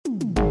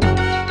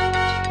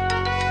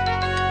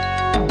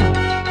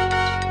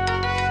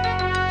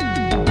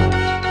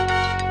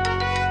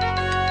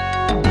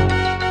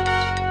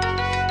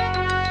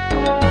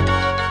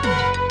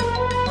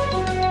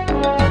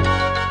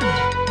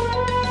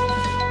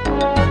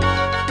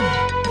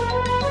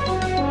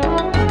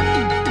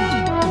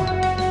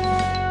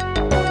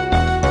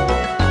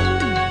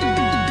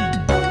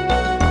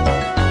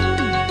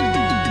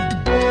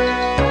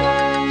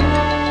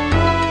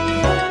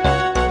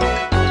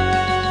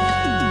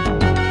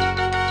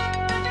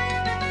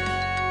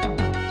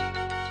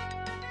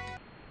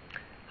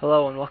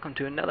Hello and welcome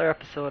to another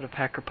episode of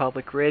Hacker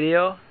Public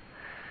Radio.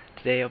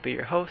 Today I'll be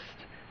your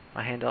host.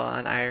 My handle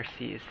on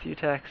IRC is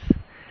Thutex.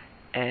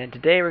 And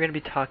today we're going to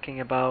be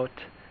talking about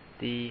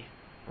the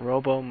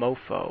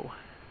robomofo.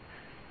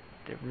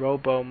 The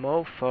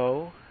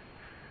robomofo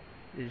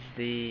is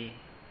the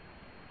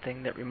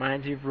thing that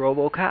reminds you of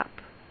RoboCop.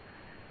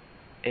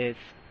 Its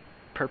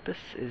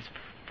purpose is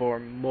for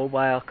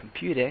mobile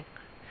computing,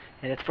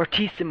 and it's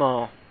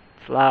fortissimo.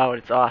 It's loud,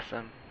 it's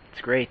awesome,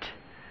 it's great.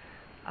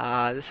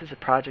 This is a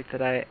project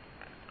that I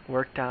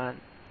worked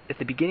on at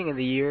the beginning of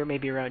the year,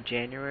 maybe around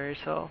January or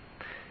so,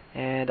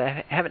 and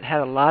I haven't had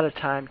a lot of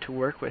time to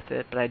work with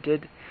it, but I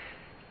did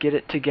get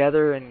it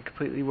together and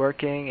completely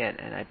working,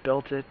 and I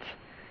built it,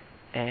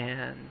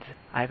 and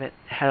I haven't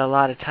had a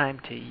lot of time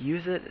to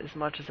use it as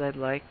much as I'd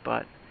like,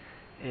 but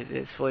it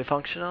is fully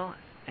functional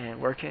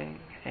and working,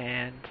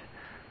 and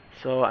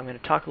so I'm going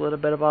to talk a little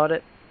bit about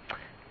it.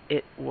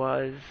 It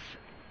was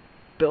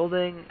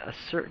building a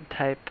certain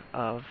type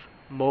of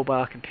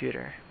mobile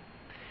computer.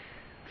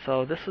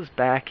 So this was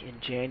back in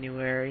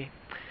January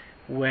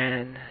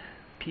when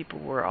people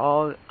were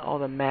all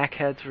the Mac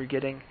heads were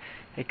getting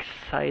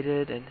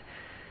excited and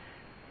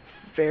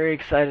very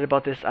excited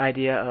about this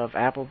idea of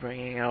Apple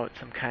bringing out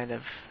some kind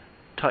of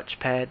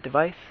touchpad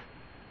device,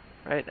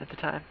 right, at the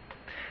time.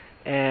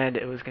 And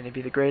it was going to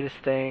be the greatest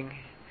thing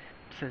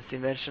since the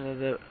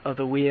invention of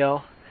the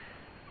wheel.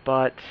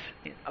 But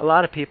a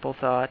lot of people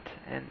thought,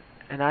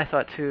 and I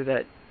thought too,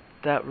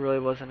 that really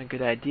wasn't a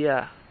good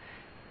idea.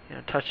 You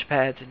know,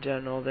 touchpads in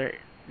general, they're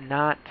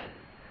not,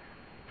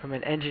 from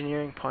an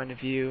engineering point of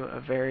view,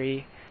 a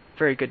very,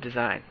 very good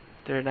design.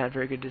 They're not a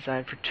very good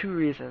design for two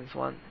reasons.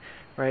 One,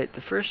 right, the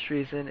first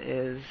reason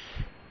is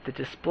the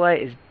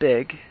display is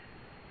big.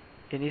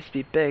 It needs to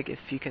be big if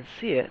you can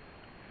see it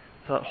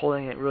without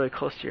holding it really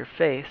close to your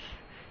face.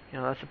 You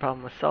know, that's the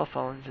problem with cell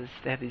phones, is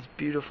they have these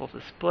beautiful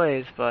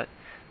displays, but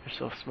they're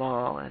so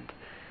small and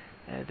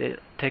they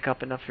take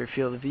up enough of your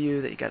field of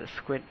view that you got to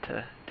squint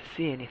to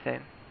see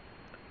anything.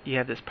 You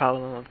have this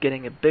problem of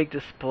getting a big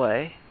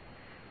display,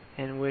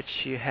 in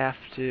which you have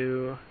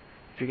to,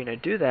 if you're going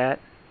to do that,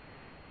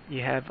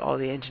 you have all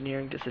the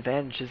engineering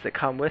disadvantages that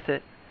come with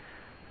it,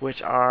 which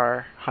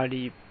are, how do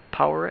you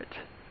power it,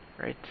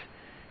 right?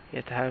 You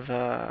have to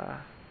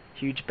have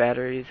huge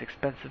batteries,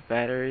 expensive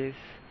batteries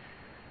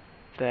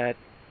that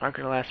aren't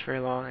going to last very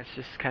long. It's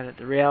just kind of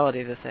the reality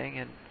of the thing.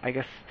 And I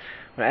guess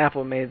when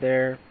Apple made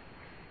their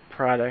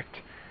product,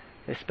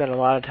 they spent a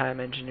lot of time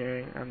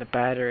engineering on the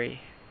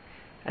battery.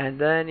 And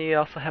then you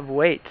also have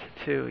weight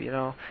too. You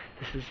know,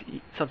 this is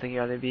something you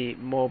ought to be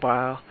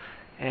mobile,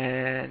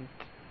 and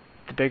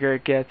the bigger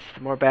it gets, the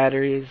more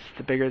batteries,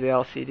 the bigger the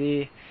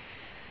LCD.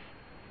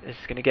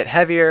 It's going to get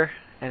heavier,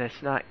 and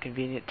it's not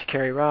convenient to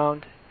carry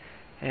around.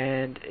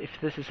 And if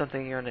this is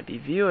something you're going to be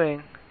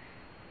viewing,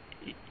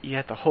 you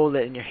have to hold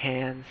it in your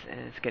hands,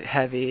 and it's get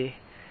heavy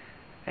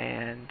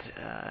and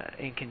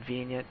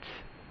inconvenient.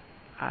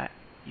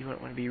 You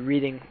wouldn't want to be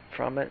reading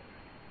from it.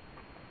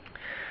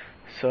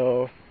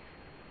 So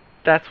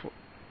that's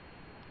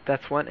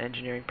one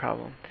engineering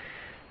problem.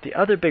 The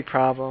other big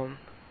problem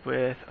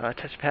with a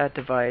touchpad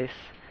device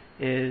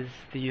is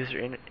the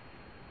user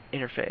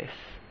interface,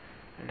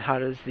 and how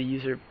does the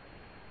user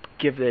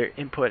give their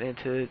input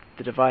into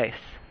the device.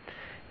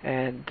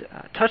 And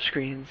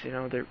touchscreens, you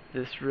know, they're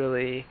this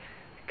really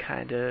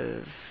kind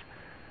of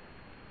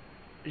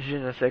je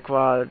ne sais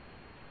quoi,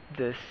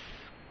 this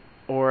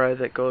aura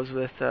that goes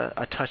with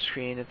a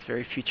touchscreen. It's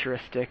very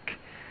futuristic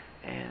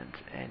and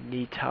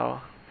neat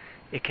how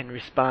it can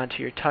respond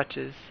to your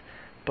touches,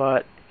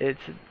 but it's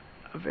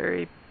a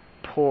very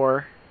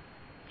poor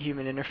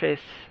human interface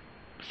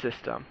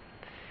system.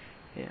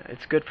 You know,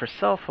 it's good for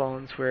cell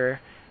phones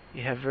where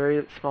you have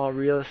very small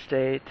real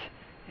estate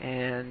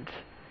and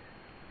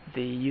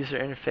the user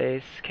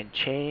interface can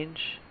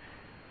change,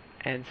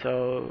 and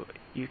so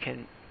you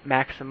can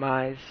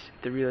maximize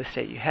the real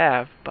estate you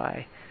have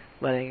by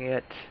letting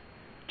it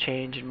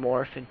change and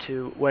morph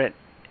into what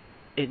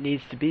it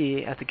needs to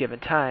be at the given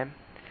time.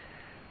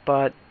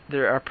 But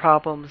there are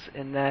problems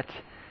in that,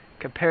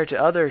 compared to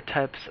other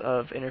types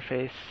of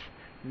interface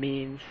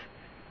means,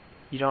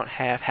 you don't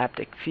have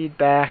haptic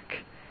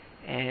feedback,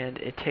 and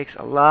it takes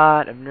a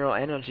lot of neural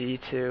energy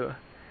to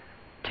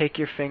take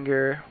your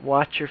finger,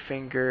 watch your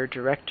finger,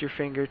 direct your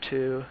finger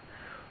to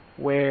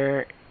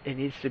where it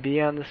needs to be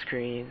on the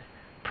screen,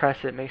 press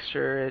it, make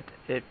sure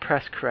it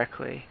pressed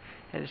correctly,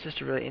 and it's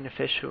just a really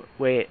inefficient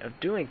way of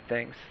doing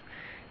things.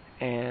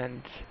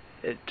 And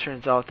it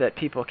turns out that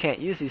people can't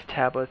use these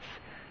tablets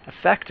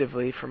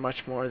effectively for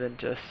much more than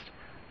just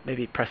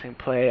maybe pressing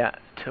play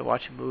to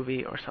watch a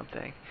movie or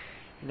something.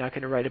 You're not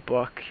going to write a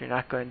book. You're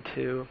not going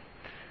to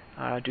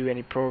do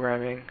any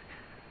programming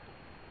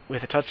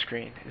with a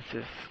touchscreen. It's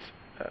just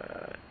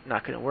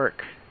not going to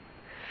work.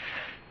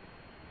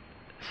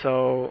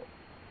 So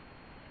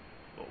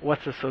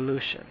what's the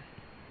solution?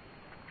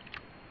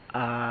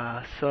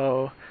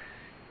 So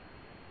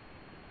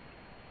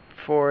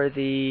for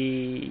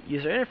the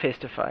user interface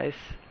device,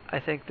 I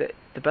think that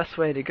the best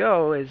way to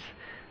go is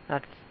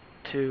not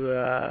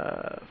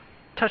to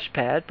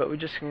touchpad, but we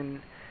just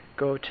can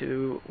go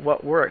to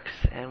what works,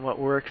 and what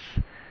works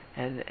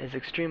and is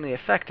extremely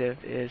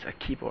effective is a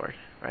keyboard,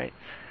 right?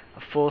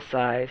 A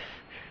full-size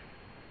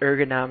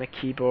ergonomic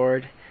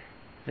keyboard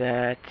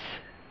that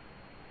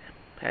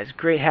has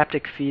great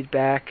haptic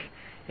feedback.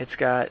 It's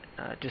got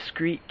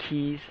discrete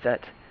keys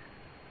that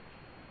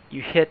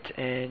you hit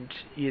and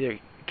you either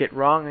get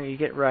wrong or you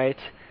get right,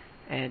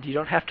 and you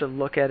don't have to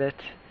look at it.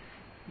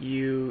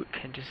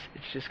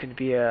 It's just going to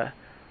be a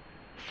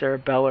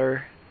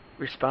cerebellar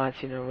response,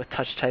 with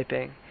touch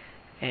typing,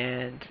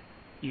 and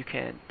you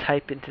can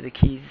type into the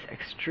keys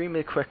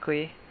extremely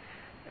quickly,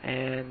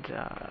 and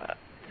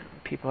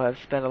people have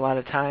spent a lot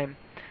of time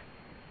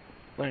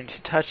learning to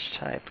touch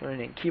type,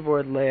 learning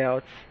keyboard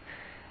layouts,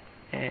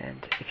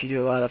 and if you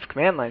do a lot of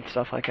command line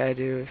stuff like I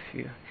do,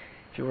 if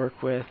you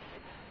work with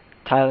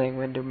tiling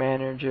window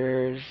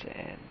managers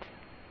and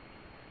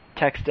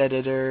text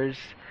editors,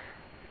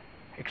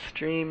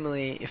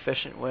 extremely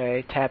efficient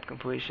way, tab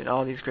completion,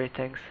 all these great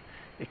things,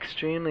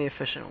 extremely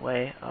efficient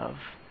way of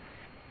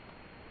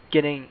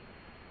getting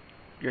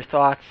your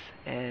thoughts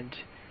and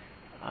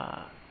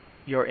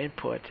your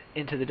input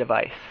into the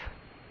device.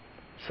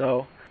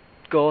 So,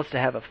 goal is to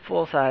have a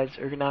full-size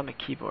ergonomic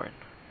keyboard,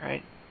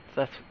 right?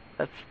 So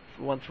that's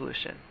one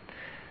solution.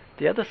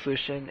 The other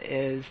solution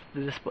is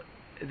the display.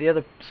 The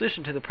other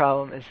solution to the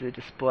problem is the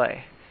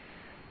display.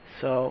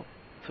 So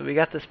we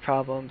got this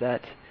problem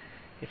that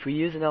if we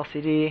use an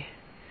LCD,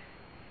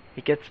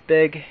 it gets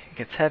big, it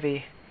gets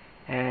heavy,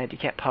 and you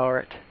can't power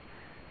it.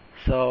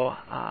 So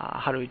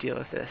how do we deal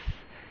with this?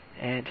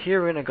 And here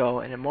we're going to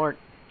go in a more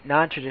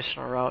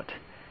non-traditional route,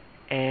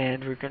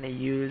 and we're going to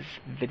use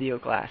video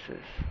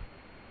glasses.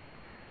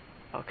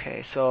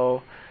 Okay,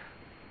 so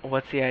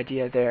what's the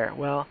idea there?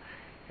 Well,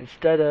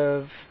 instead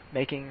of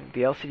making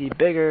the LCD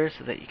bigger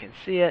so that you can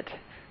see it,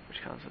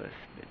 which comes with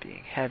it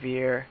being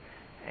heavier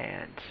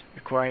and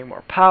requiring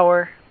more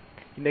power,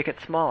 you make it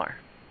smaller.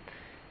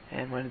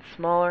 And when it's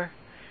smaller,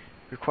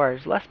 it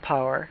requires less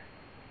power,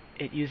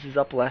 it uses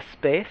up less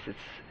space,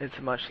 it's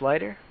much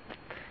lighter,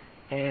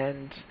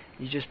 and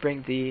you just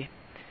bring the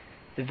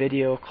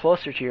video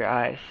closer to your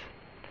eyes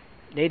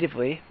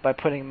natively by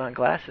putting them on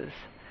glasses.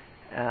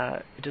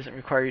 It doesn't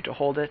require you to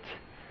hold it.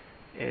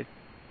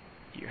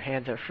 Your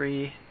hands are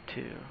free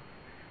to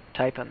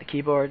type on the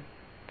keyboard,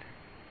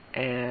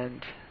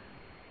 and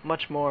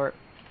much more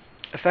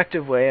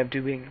effective way of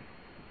doing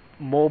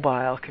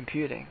mobile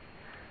computing,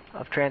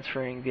 of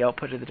transferring the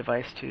output of the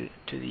device to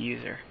the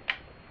user.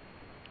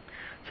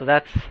 So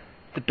that's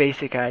the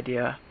basic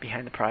idea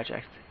behind the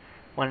project.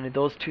 Wanted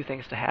those two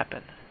things to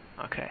happen.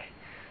 Okay,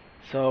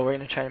 so we're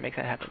going to try to make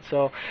that happen.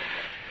 So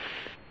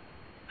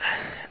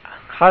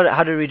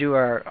how did we do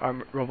our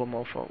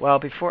robomofo? Well,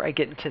 before I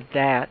get into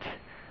that,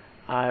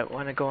 I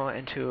want to go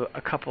into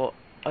a couple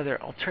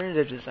other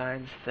alternative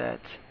designs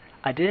that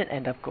I didn't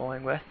end up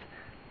going with,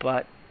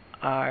 but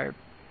are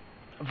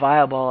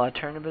viable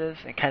alternatives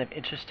and kind of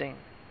interesting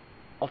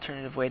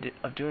alternative way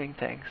of doing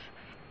things.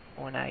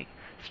 When I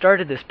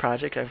started this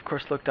project, I of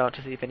course looked out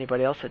to see if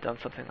anybody else had done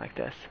something like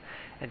this,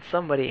 and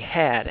somebody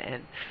had.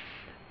 And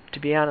to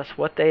be honest,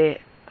 what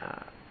they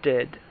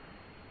did,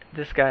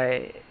 this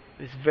guy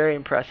is very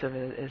impressive,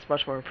 and is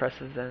much more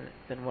impressive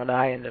than what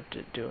I ended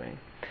up doing.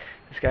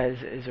 This guy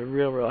is a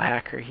real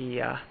hacker.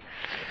 He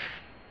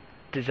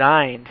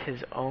designed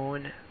his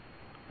own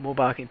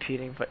mobile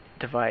computing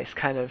device,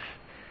 kind of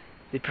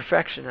the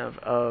perfection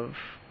of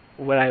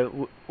what I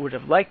would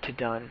have liked to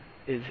done.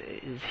 Is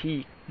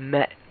he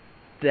met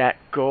that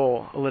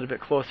goal a little bit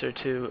closer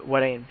to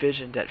what I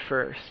envisioned at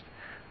first,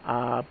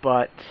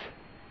 but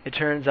it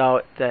turns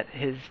out that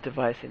his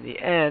device in the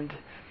end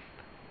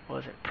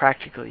wasn't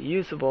practically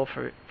usable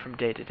from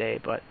day to day,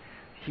 but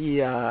he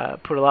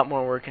put a lot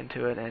more work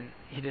into it, and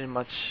he did a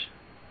much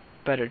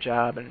better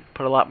job and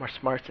put a lot more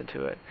smarts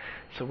into it.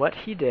 So what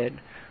he did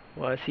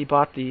was he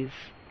bought these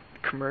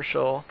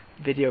commercial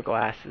video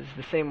glasses,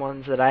 the same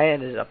ones that I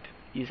ended up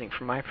using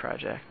for my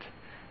project,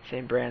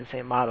 same brand,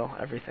 same model,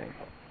 everything.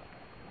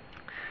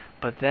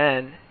 But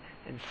then,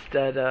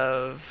 instead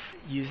of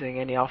using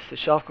any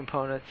off-the-shelf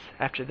components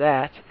after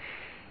that,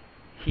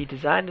 he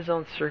designed his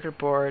own circuit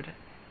board,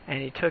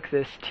 and he took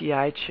this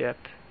TI chip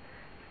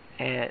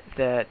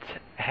that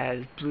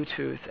has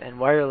Bluetooth and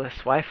wireless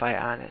Wi-Fi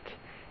on it,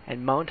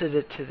 and mounted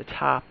it to the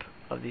top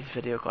of these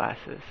video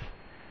glasses,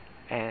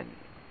 and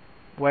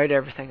wired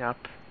everything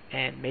up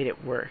and made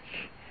it work.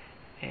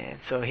 And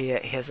so he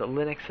has a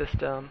Linux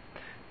system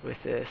with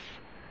this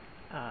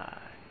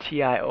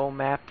TI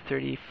map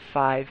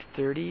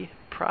 3530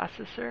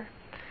 processor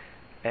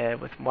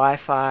with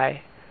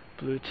Wi-Fi,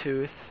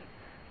 Bluetooth,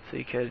 so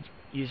you could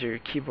use your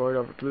keyboard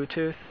over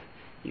Bluetooth.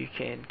 You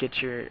can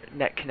get your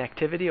net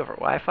connectivity over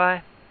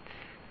Wi-Fi,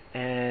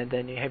 and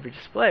then you have your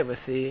display with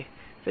the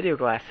video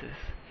glasses.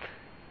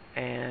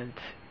 And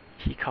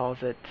he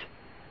calls it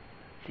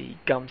the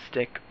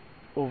Gumstick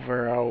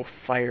over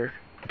Fire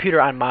computer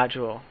on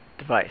module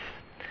device.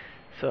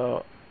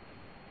 So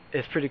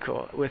it's pretty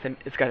cool.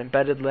 It's got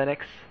embedded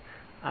Linux.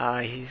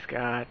 He's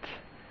got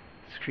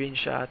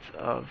screenshots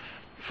of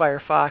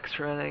Firefox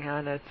running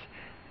on it,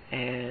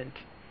 and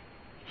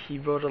he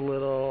wrote a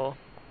little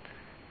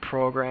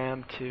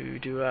program to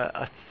do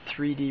a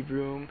 3D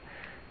room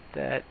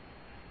that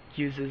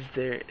uses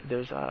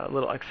there's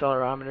little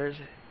accelerometers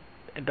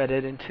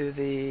embedded into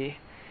the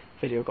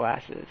video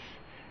glasses.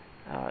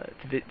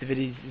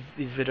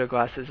 These video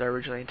glasses are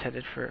originally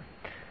intended for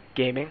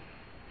gaming,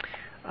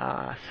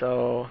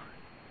 so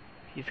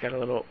he's got a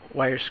little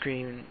wire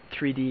screen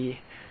 3D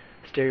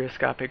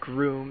stereoscopic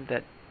room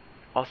that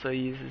also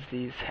uses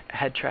these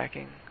head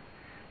tracking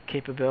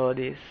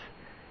capabilities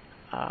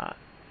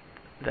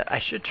that I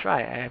should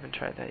try. I haven't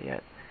tried that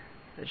yet.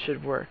 It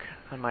should work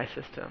on my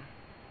system,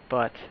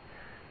 but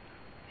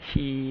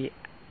he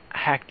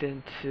hacked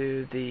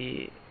into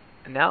the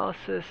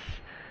analysis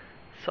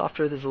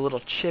software. There's a little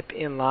chip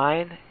in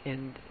line,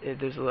 and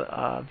there's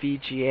a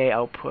VGA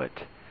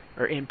output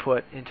or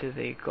input into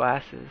the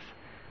glasses,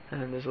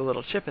 and then there's a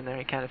little chip in there.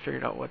 He kind of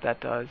figured out what that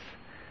does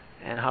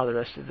and how the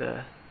rest of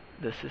the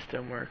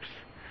system works.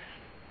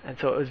 And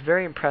so it was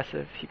very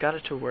impressive. He got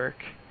it to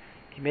work.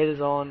 He made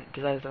designed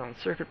his own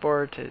circuit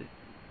board to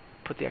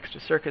put the extra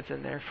circuits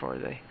in there for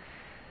the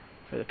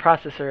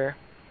processor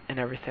and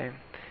everything.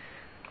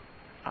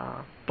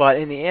 But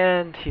in the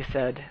end, he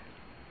said,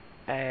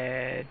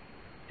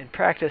 in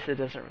practice, it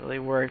doesn't really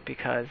work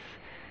because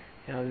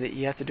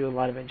you have to do a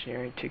lot of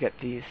engineering to get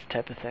these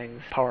type of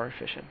things power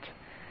efficient,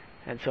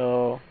 and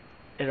so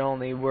it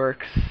only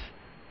works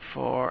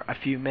for a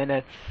few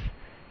minutes,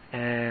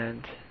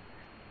 and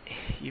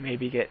you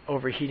maybe get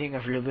overheating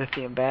of your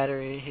lithium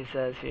battery, he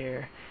says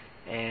here,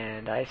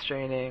 and eye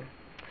straining,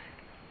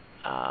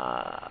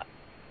 and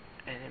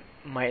it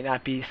might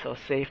not be so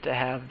safe to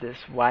have this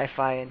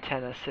Wi-Fi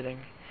antenna sitting.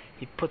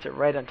 He puts it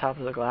right on top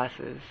of the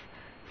glasses,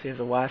 so you have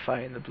the Wi-Fi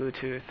and the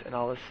Bluetooth and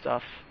all this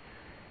stuff,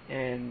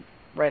 and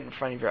right in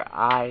front of your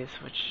eyes,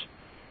 which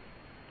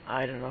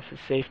I don't know if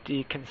it's a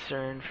safety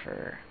concern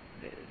for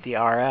the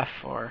RF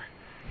or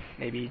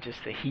maybe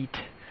just the heat,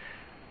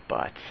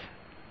 but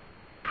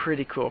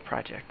pretty cool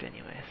project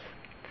anyways.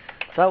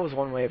 So that was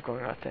one way of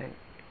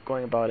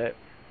going about it.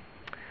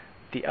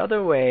 The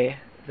other way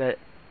that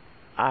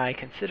I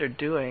considered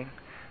doing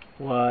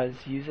was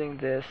using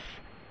this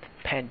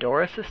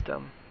Pandora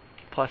system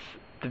plus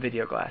the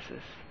video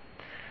glasses.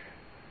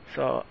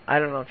 So I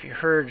don't know if you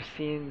heard or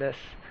seen this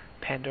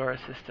Pandora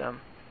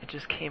system. It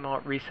just came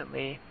out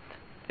recently.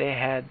 They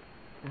had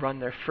run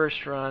their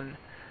first run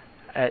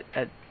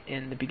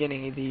in the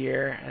beginning of the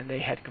year, and they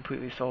had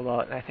completely sold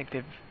out, and I think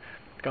they've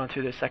gone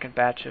through their second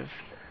batch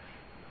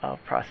of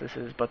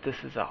processes, but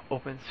this is an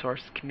open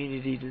source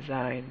community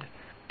designed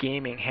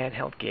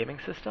handheld gaming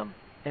system,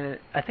 and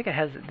I think it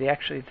has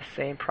actually the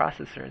same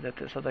processor that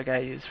this other guy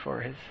used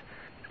for his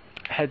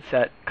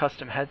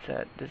custom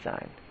headset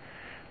design.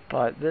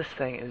 But this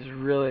thing is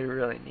really,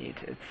 really neat.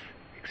 It's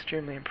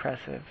extremely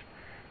impressive.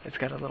 It's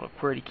got a little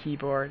QWERTY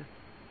keyboard,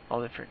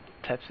 all different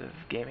types of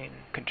gaming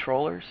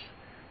controllers,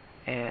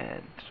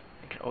 and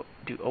it can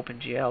do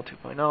OpenGL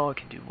 2.0, it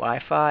can do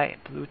Wi-Fi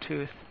and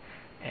Bluetooth,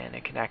 and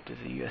it can act as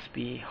a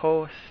USB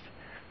host,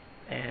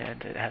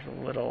 and it has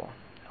a little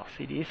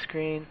LCD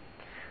screen,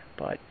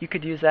 but you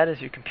could use that as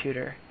your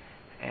computer,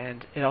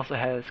 and it also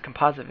has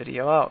composite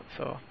video out.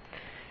 So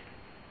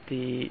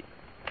the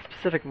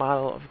specific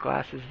model of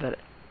glasses that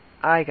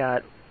I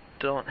got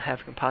don't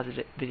have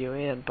composite video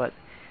in, but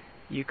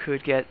you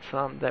could get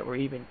some that were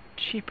even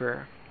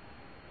cheaper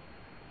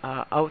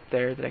out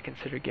there that I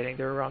considered getting.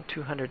 They're around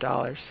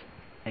 $200,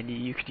 and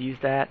you could use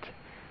that.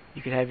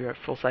 You could have your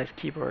full-size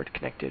keyboard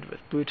connected with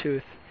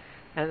Bluetooth,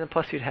 and then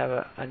plus you'd have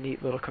a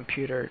neat little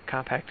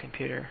compact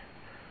computer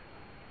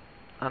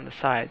on the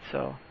side.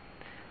 So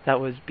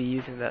that would be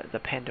using the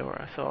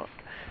Pandora. So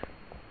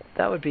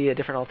that would be a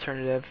different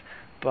alternative,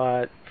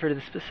 but for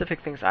the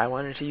specific things I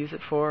wanted to use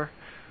it for,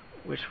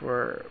 which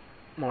were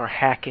more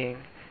hacking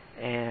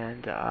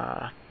and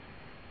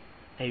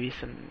maybe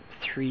some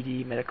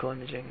 3D medical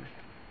imaging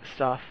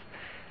stuff,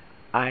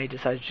 I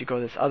decided to go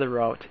this other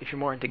route. If you're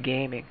more into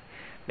gaming,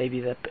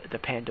 maybe the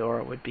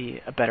Pandora would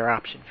be a better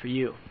option for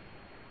you.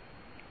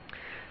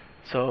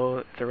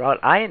 So the route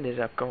I ended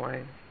up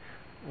going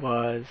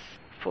was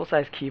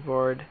full-size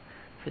keyboard.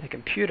 For the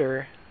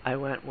computer, I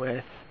went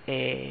with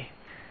a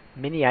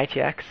mini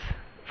ITX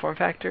form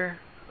factor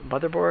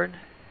motherboard,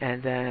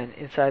 and then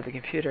inside the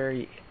computer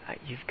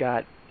you've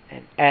got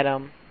an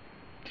Atom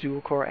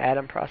dual-core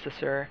Atom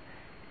processor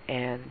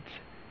and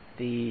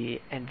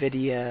the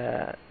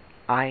NVIDIA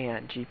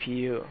Ion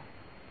GPU.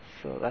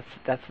 So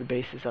that's the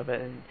basis of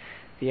it, and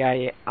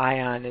the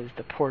Ion is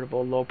the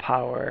portable,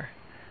 low-power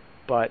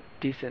but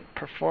decent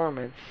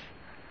performance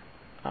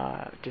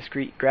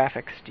discrete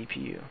graphics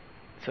GPU.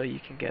 So you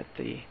can get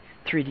the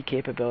 3D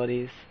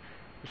capabilities,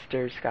 the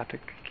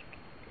stereoscopic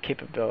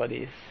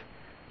capabilities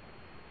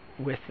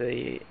with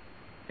the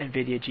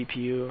NVIDIA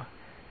GPU,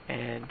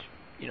 and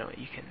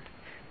you can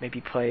maybe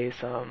play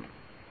some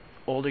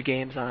older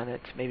games on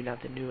it, maybe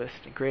not the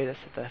newest and greatest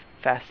at the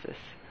fastest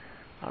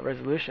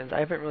resolutions. I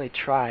haven't really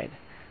tried.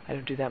 I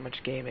don't do that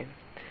much gaming.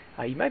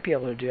 You might be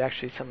able to do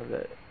actually some of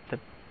the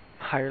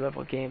higher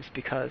level games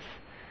because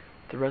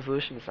the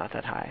resolution is not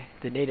that high.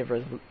 The native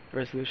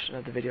resolution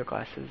of the video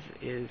glasses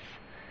is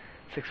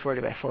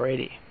 640 by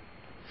 480.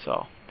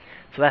 So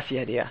that's the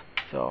idea.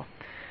 So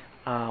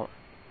I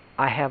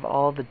have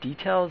all the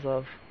details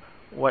of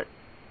what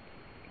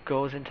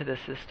goes into the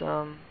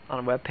system on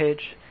a web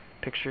page,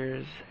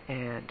 pictures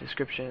and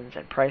descriptions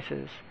and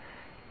prices,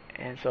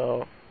 and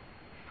so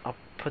I'll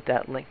put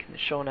that link in the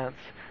show notes.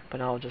 But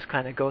I'll just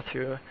kind of go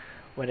through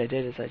what I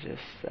did is I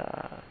just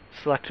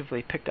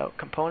selectively picked out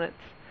components,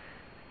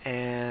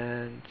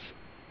 and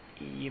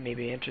you may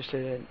be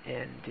interested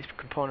in these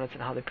components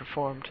and how they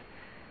performed,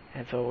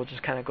 and so we'll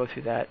just kind of go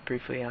through that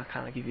briefly, and I'll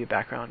kind of give you a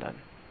background on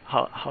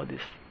how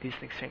these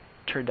things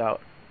turned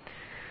out.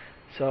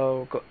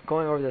 So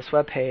going over this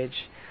web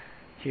page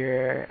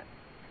here,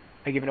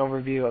 I give an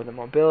overview of the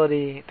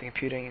mobility, the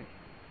computing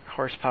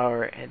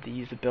horsepower, and the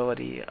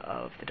usability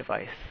of the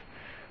device.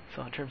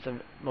 So in terms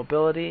of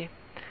mobility,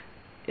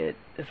 it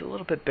is a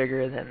little bit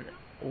bigger than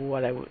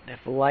what I would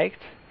have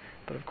liked,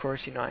 but of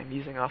course, I'm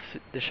using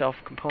off-the-shelf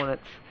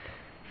components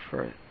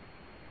for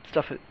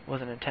stuff it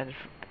wasn't intended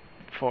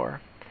for.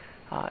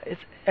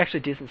 It's actually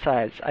decent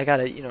size. I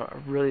got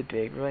a really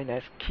big, really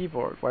nice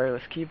keyboard,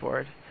 wireless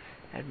keyboard,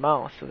 and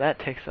mouse, so that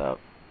takes up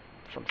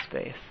some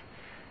space.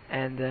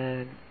 And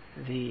then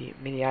the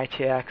Mini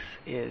ITX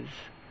is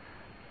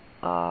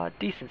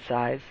decent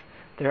size.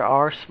 There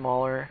are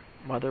smaller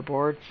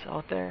motherboards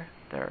out there.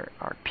 There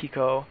are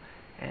Pico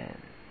and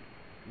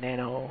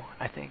Nano,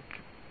 I think,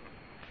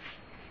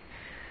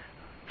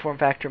 form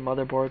factor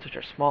motherboards which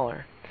are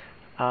smaller.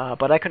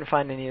 But I couldn't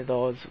find any of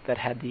those that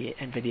had the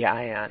NVIDIA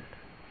Ion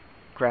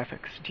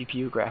graphics,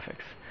 GPU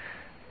graphics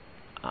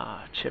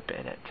chip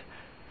in it.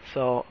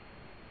 So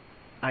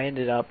I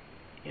ended up,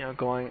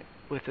 going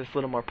with this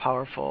little more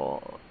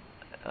powerful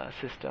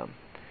system,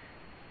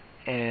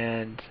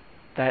 and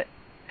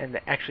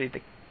actually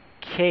the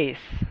case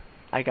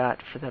I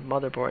got for the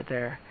motherboard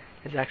there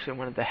is actually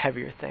one of the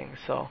heavier things.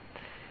 So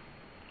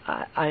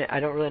I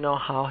don't really know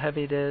how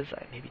heavy it is,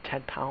 maybe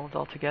 10 pounds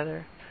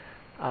altogether.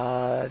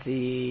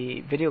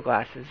 The video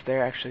glasses,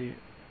 they're actually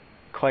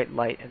quite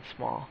light and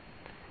small,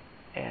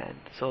 and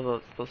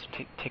so those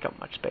take up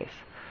much space.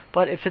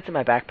 But it fits in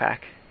my backpack,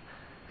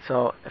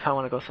 so if I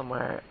want to go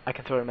somewhere, I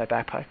can throw it in my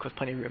backpack with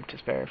plenty of room to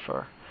spare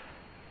for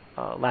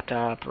a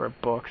laptop or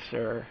books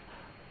or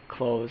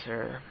clothes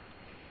or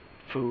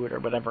food or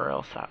whatever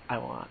else I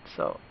want.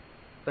 So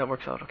that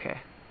works out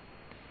okay.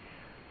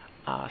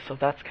 So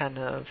that's kind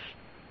of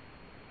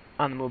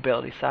on the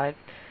mobility side.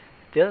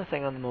 The other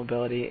thing on the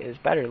mobility is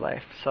battery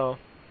life. So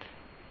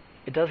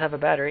it does have a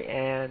battery,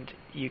 and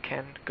you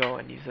can go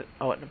and use it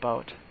out and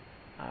about.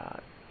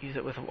 Use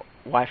it with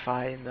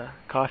Wi-Fi in the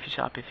coffee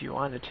shop if you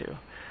wanted to.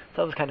 So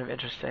that was kind of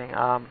interesting.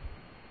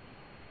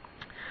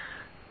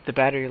 The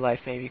battery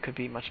life maybe could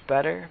be much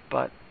better,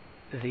 but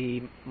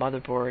the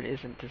motherboard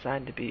isn't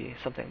designed to be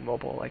something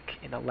mobile like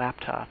in a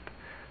laptop.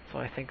 So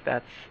I think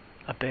that's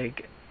a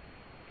big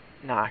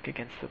knock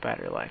against the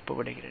battery life. But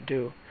what are you going to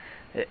do?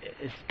 It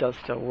does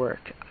still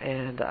work.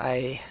 And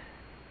I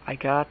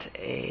got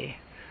a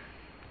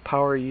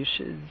power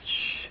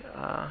usage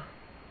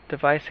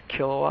device, a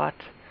kilowatt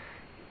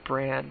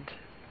brand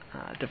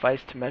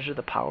device to measure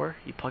the power.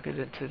 You plug it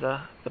into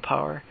the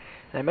power,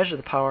 and I measure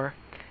the power,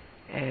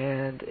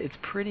 and it's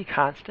pretty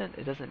constant.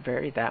 It doesn't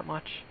vary that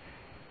much.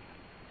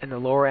 In the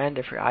lower end,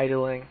 if you're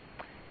idling,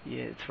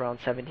 it's around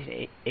 17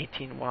 to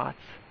 18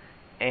 watts,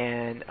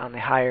 and on the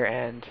higher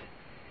end,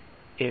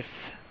 if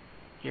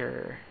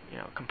you're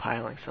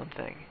compiling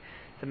something,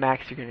 the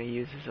max you're going to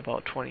use is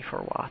about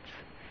 24 watts.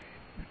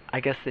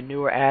 I guess the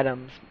newer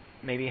Atoms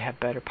maybe have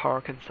better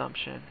power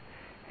consumption,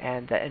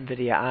 and the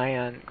NVIDIA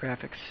Ion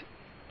graphics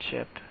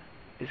chip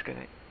is going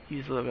to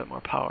use a little bit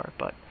more power,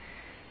 but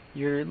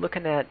you're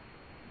looking at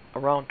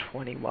around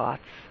 20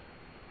 watts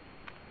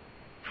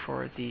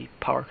for the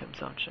power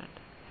consumption.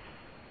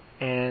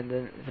 And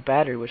then the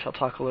battery, which I'll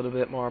talk a little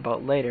bit more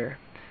about later,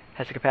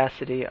 has a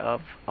capacity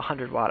of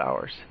 100 watt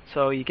hours.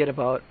 So you get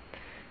about,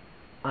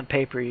 on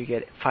paper you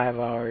get 5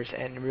 hours,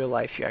 and in real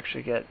life you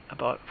actually get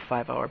about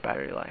 5-hour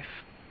battery life,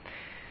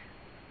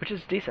 which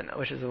is decent,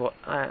 which is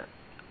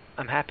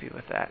I'm happy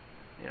with that.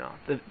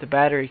 The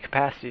battery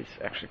capacity is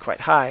actually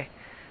quite high,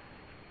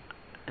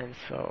 and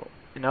so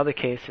in other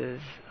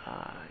cases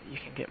you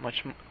can get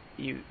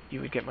you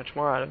would get much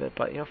more out of it,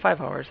 but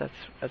 5 hours,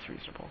 that's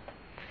reasonable.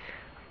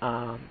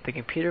 The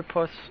computer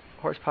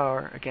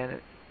horsepower,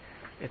 again,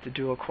 it's a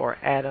dual core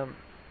Atom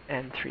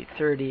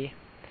N330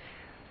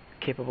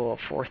 capable of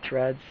 4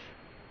 threads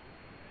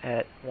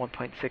at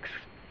 1.6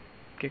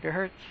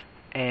 gigahertz,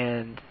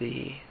 and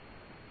the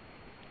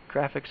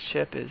graphics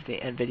chip is the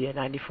NVIDIA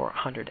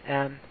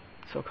 9400M,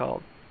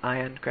 so-called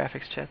Ion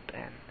graphics chip,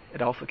 and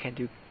it also can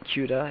do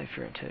CUDA if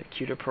you're into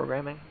CUDA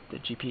programming, the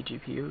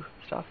GPU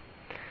stuff.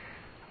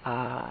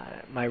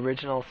 My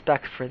original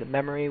spec for the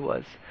memory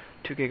was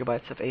 2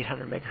 gigabytes of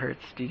 800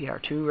 megahertz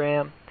DDR2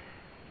 RAM,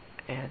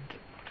 and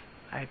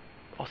I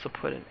also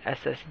put an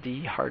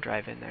SSD hard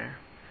drive in there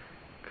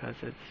because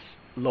it's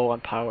low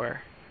on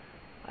power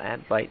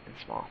and light and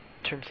small.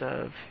 In terms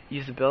of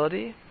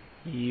usability,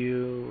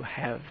 you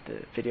have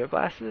the video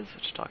glasses,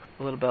 which I'll talk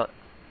a little bit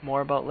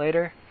more about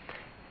later,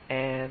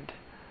 and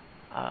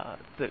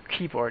the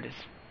keyboard is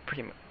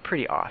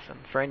pretty awesome.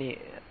 For any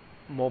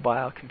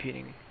mobile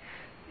computing,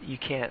 you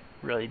can't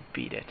really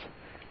beat it.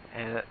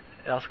 And it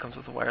also comes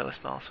with a wireless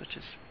mouse, which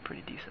is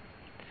pretty decent.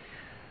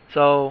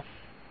 So,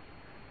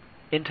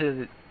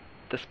 into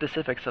the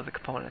specifics of the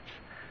components.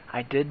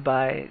 I did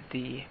buy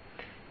the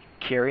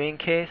carrying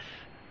case,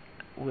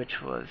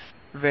 which was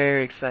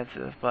very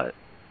expensive, but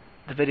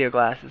the video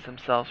glasses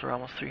themselves were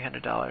almost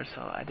 $300,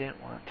 so I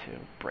didn't want to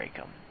break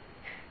them.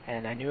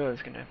 And I knew I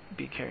was going to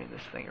be carrying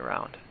this thing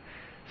around.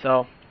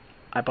 So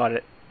I bought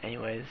it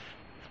anyways,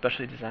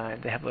 specially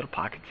designed. They have little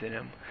pockets in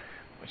them,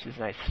 which is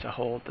nice to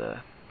hold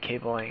the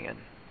cabling and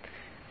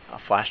a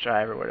flash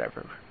drive or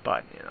whatever.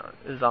 But,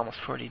 it was almost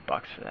 $40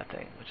 for that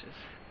thing, which is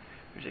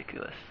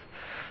ridiculous.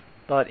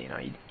 But, you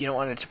don't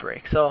want it to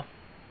break. So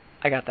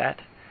I got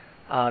that.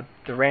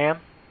 The RAM,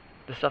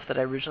 the stuff that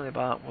I originally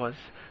bought was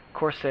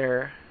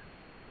Corsair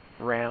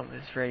RAM.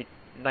 It's very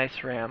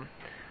nice RAM.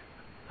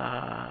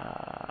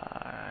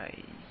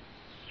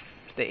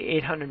 The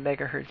 800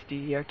 megahertz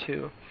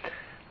DDR2.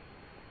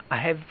 I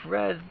have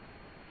read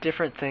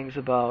different things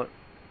about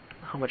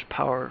how much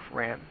power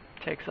RAM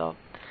takes up.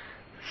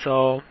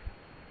 So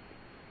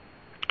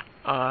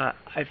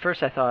at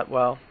first I thought,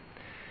 well,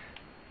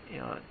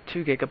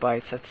 2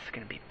 gigabytes, that's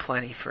going to be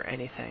plenty for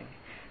anything.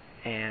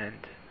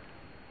 And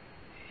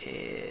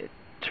it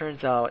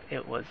turns out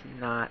it was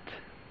not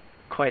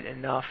quite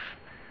enough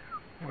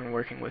when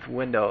working with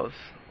Windows,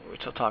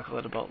 which I'll talk a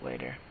little about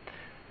later.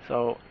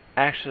 So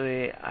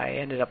actually, I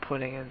ended up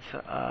putting in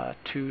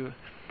 2.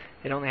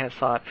 It only has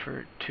slot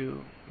for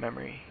 2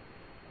 memory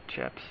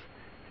chips,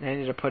 and I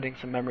ended up putting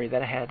some memory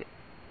that I had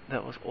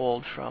that was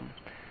old from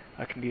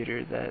a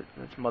computer that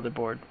its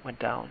motherboard went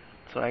down.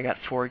 So I got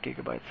 4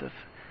 gigabytes of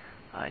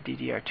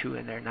DDR2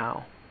 in there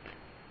now,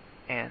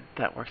 and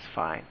that works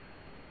fine.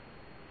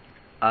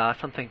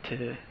 Something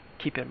to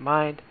keep in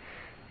mind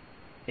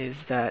is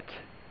that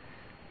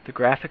the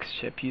graphics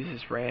chip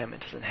uses RAM.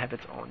 It doesn't have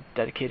its own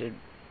dedicated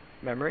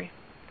memory.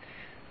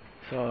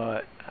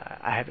 So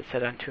I have it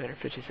set on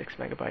 256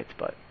 megabytes,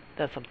 but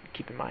that's something to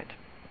keep in mind.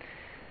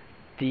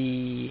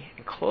 The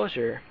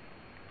enclosure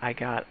I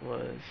got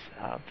was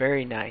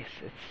very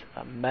nice. It's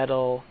a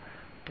metal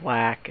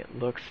black. It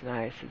looks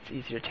nice. It's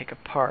easy to take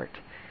apart.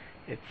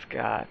 It's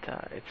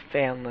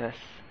fanless.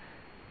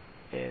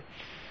 It's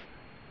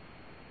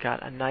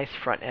got a nice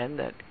front end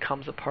that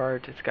comes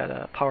apart. It's got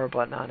a power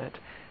button on it,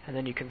 and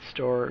then you can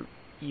store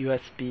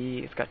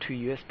USB. It's got 2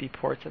 USB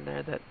ports in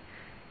there that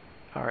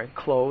are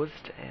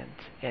enclosed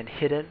and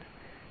hidden,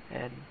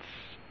 and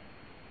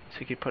so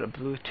you could put a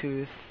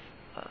Bluetooth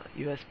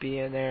USB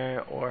in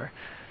there or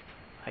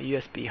a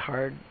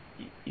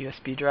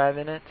USB drive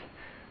in it.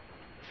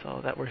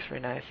 So that works very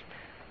nice.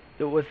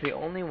 It was the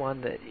only one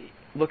that,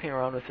 looking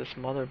around with this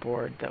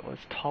motherboard, that was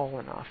tall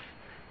enough,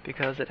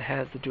 because it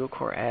has the dual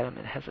core Atom.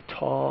 It has a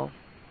tall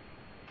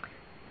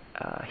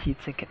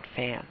heatsink and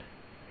fan,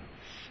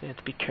 so you have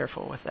to be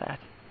careful with that.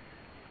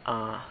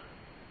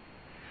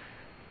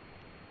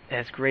 It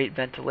has great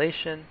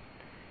ventilation.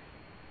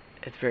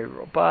 It's very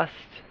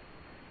robust.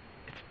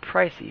 It's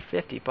pricey,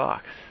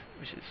 $50,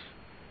 which is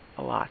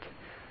a lot.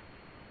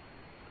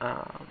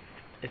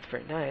 It's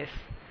very nice.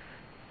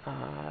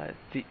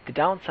 The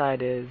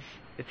downside is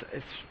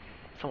it's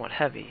somewhat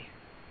heavy,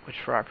 which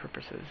for our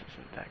purposes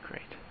isn't that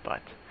great.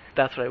 But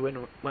that's what I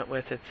went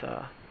with. It's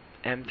a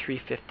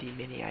M350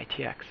 Mini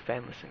ITX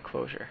fanless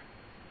enclosure.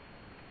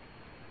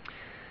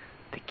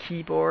 The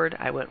keyboard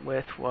I went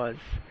with was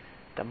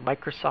the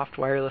Microsoft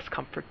Wireless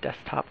Comfort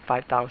Desktop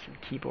 5000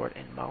 keyboard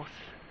and mouse.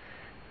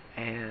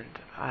 And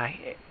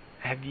I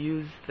have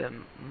used the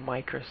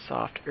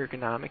Microsoft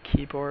ergonomic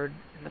keyboard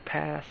in the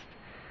past,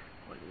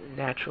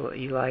 Natural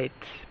Elite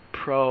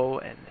Pro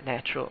and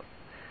the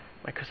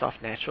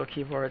Microsoft Natural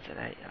keyboards, and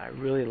I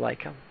really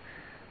like them.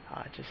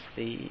 Just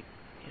the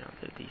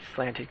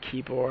slanted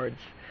keyboards,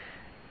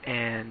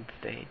 and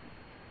they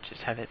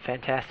just have a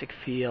fantastic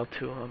feel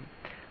to them.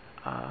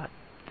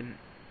 The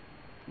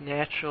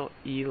Natural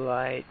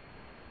Elite,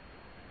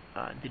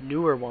 the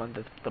newer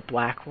one, the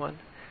black one,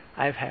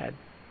 I've had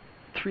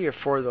 3 or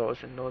 4 of those,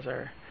 and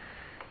they're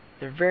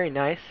very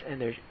nice,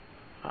 and they're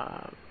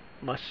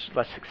much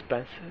less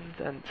expensive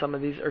than some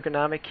of these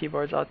ergonomic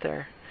keyboards out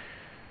there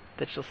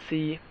that you'll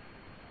see,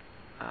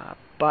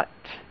 but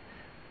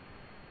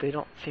they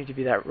don't seem to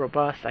be that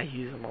robust. I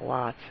use them a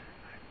lot.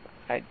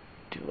 I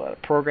do a lot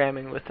of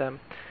programming with them,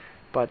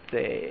 but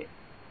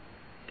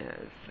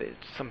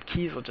some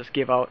keys will just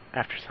give out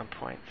after some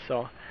point.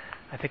 So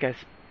I think I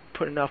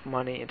put enough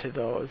money into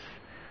those.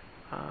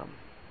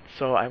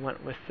 So I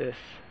went with this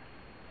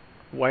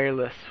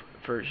wireless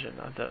version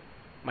of the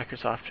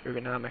Microsoft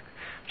Ergonomic,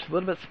 which is a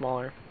little bit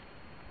smaller.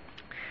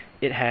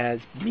 It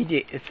has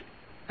media.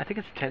 I think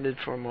it's intended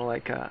for more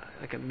like a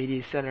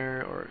media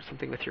center or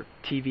something with your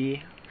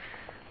TV,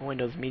 a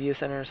Windows Media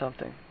Center or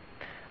something.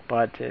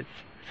 But because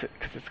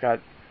it's got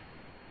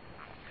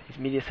these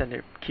media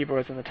center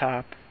keyboards on the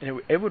top,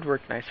 and it would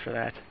work nice for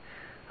that.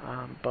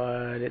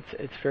 but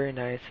it's very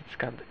nice. It's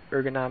got the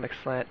ergonomic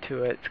slant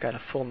to it. It's got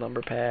a full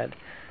number pad,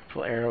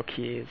 full arrow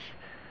keys.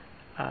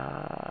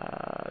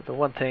 The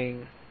one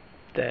thing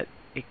that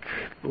it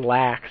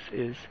lacks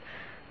is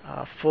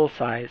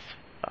full-size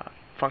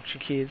function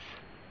keys,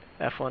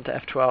 F1 to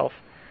F12,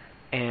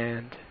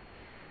 and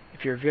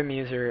if you're a Vim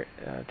user,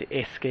 the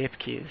escape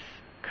key is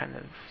kind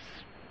of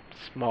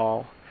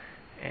small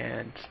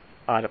and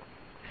out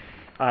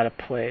of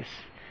place.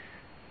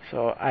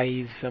 So I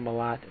use Vim a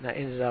lot, and I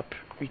ended up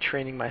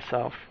retraining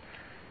myself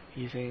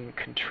using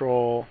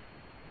Control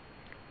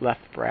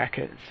left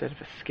bracket instead of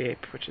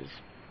escape, which is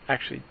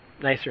actually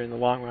nicer in the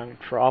long run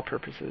for all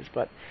purposes,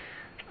 but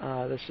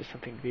that's just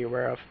something to be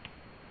aware of.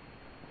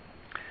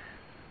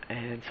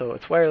 And so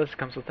it's wireless. It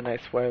comes with a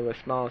nice wireless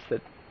mouse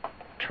that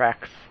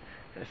tracks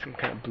some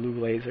kind of blue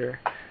laser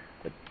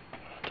that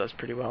does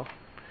pretty well.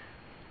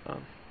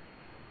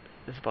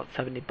 It's about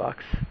 $70.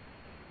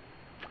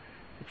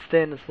 It's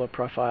thin, it's low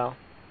profile,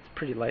 it's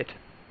pretty light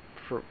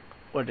for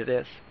what it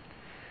is.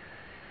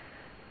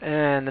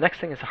 And the next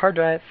thing is a hard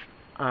drive.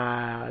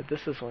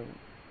 This is when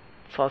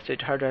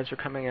solid-state hard drives were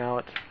coming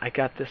out. I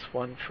got this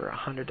one for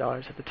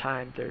 $100 at the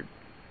time. They're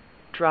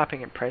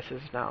dropping in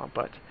prices now,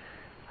 but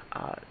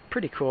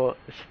pretty cool.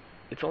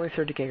 It's only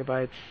 30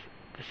 gigabytes,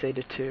 the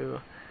SATA 2,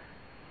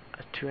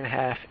 a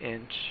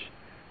 2.5-inch,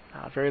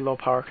 very low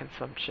power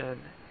consumption,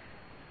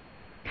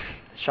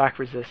 shock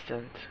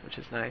resistant, which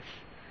is nice,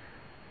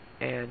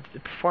 and the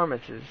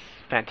performance is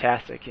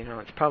fantastic. You know,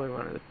 it's probably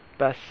one of the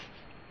best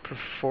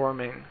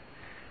performing,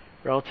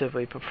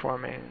 relatively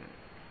performing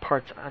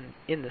parts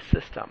in the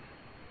system.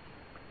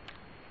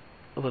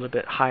 A little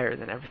bit higher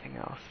than everything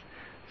else,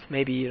 so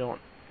maybe you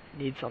don't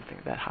need something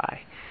that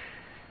high.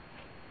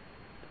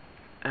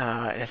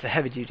 It's a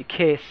heavy-duty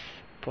case,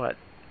 but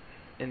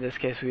in this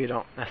case we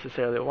don't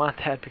necessarily want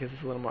that because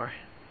it's a little more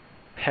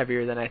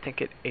heavier than I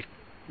think it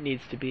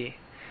needs to be.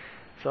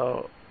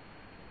 So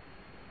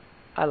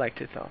I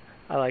liked it though.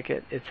 I like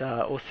it. It's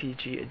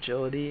OCG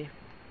Agility.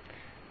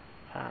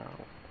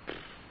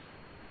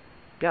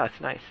 Yeah,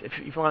 it's nice. If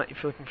you're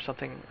looking for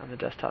something on the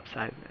desktop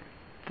side,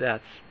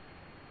 that's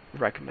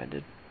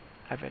recommended.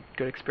 I've had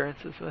good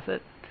experiences with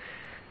it.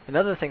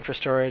 Another thing for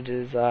storage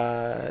is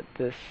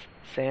this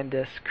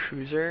SanDisk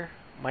Cruiser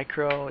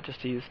Micro,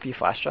 just a USB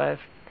flash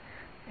drive,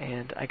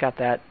 and I got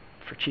that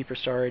for cheaper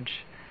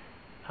storage,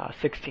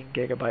 16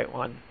 gigabyte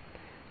one,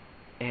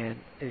 and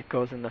it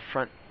goes in the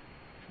front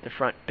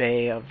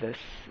bay of this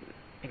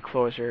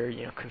enclosure,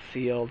 you know,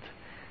 concealed,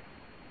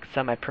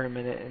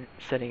 semi-permanent, and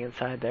sitting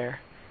inside there,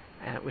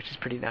 which is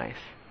pretty nice.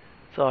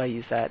 So I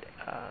use that.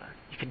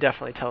 You can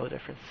definitely tell the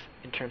difference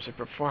in terms of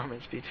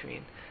performance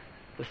between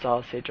the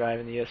solid-state drive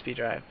and the USB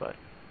drive, but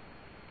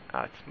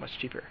it's much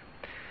cheaper.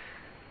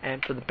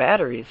 And for the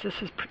batteries,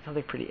 this is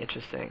something pretty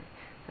interesting,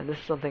 and this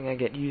is something I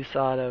get use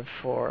out of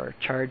for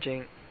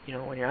charging. You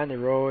know, when you're on the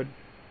road,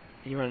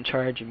 you want to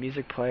charge a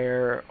music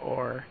player,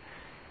 or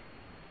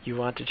you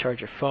want to charge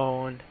your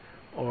phone,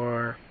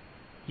 or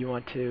you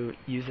want to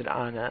use it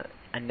on a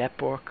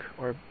netbook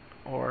or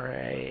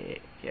a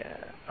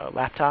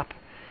laptop.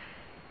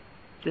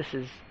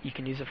 You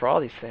can use it for all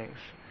these things.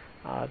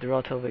 They're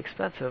relatively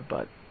expensive,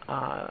 but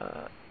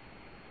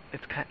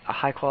it's kind of a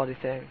high quality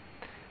thing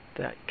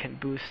that can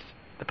boost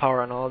the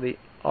power on all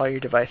your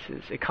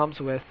devices. It comes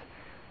with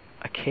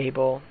a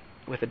cable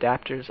with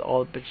adapters,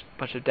 a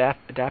bunch of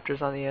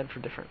adapters on the end for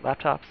different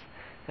laptops,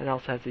 and it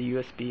also has a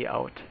USB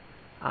out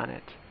on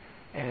it.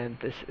 And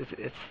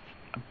it's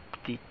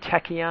the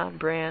Techion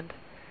brand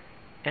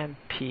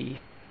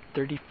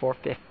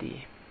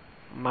MP3450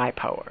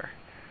 MyPower.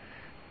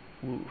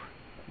 Ooh,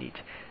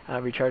 neat.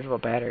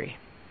 Rechargeable battery.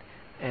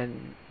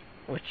 And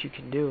what you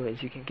can do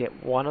is you can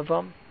get one of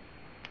them,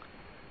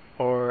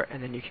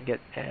 and then you can get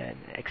an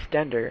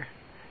extender,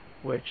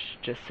 which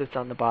just sits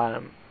on the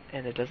bottom,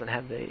 and it doesn't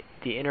have the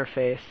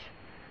interface,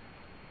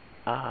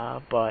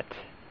 but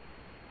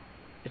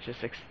it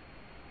just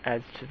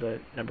adds to the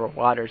number of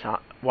watt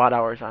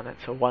hours on it.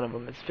 So one of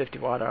them is 50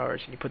 watt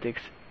hours, and you put the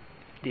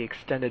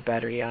extended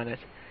battery on it,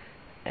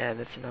 and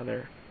it's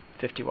another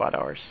 50 watt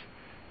hours.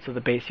 So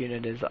the base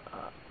unit is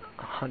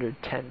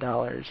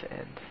 $110,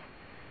 and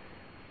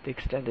the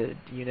extended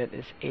unit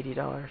is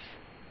 $80.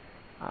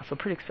 So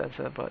pretty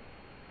expensive, but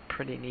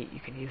pretty neat.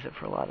 You can use it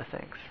for a lot of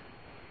things.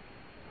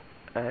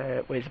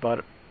 It weighs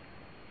about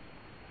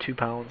 2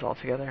 pounds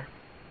altogether.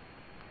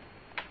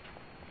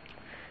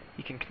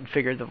 You can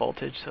configure the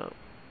voltage so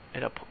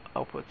it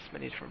outputs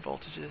many different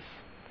voltages.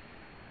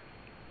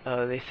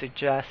 They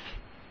suggest,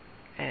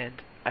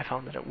 and I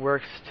found that it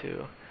works,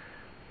 to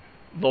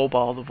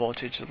lowball the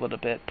voltage a little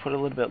bit, put a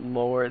little bit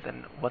lower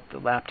than what the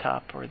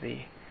laptop or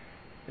the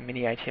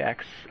Mini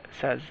ITX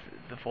says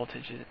the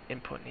voltage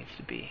input needs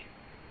to be.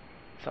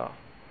 So,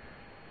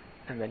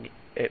 and then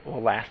it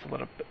will last a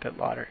little bit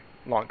longer.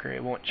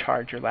 It won't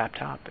charge your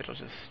laptop, it'll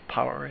just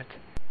power it.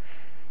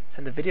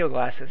 And the video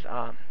glasses,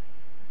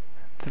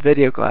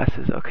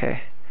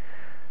 okay.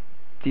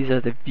 These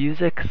are the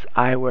Vuzix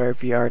Eyewear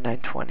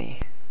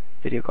VR920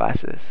 video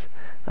glasses.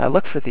 I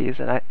looked for these,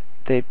 and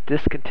they've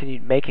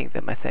discontinued making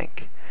them, I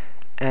think.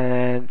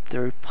 And the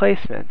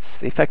replacements,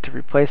 the effective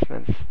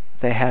replacements,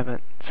 they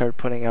haven't started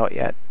putting out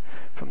yet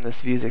from this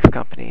Vuzix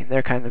company.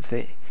 They're kind of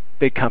the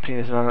big company.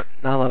 There's not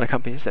a lot of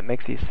companies that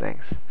make these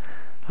things.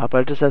 But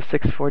it does have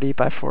 640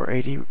 by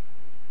 480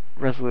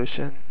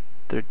 resolution.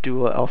 They're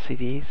dual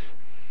LCDs,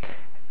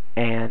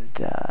 and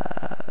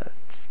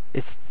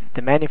it's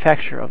the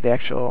manufacturer of the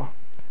actual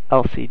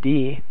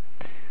LCD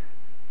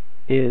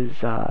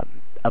is a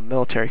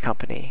military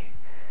company.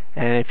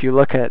 And if you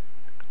look at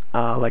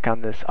like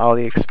on this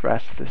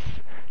AliExpress, this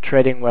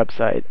trading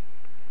website,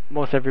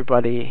 most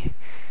everybody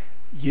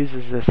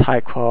uses this high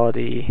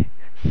quality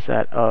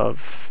set of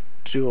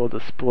dual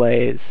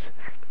displays.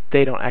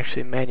 They don't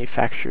actually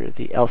manufacture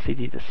the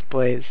LCD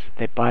displays.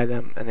 They buy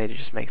them and they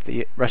just make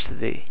the rest of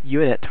the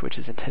unit, which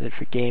is intended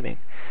for gaming.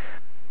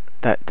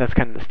 That's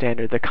kind of the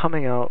standard. They're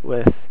coming out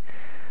with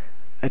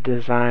a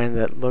design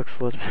that looks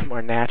a little bit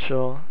more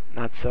natural,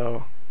 not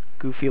so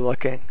goofy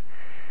looking,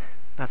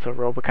 not so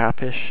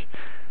Robocop-ish,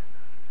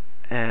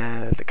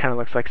 and it kind of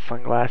looks like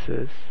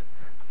sunglasses.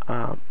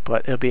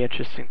 But it'll be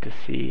interesting to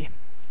see.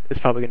 It's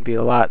probably going to be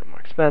a lot more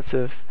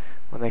expensive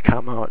when they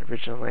come out.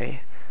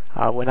 Originally,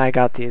 when I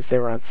got these, they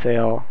were on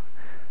sale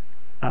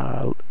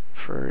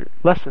for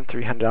less than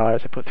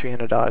 $300. I put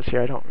 $300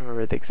 here. I don't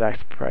remember the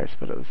exact price,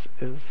 but it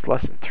was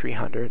less than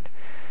 $300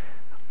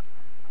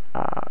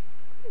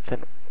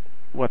 than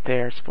what they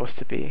are supposed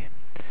to be.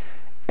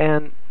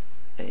 And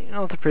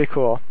they're pretty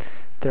cool.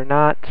 They're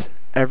not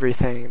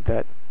everything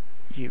that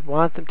you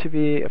want them to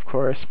be, of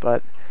course,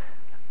 but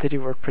they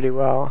do work pretty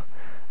well.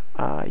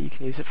 You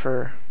can use it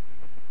for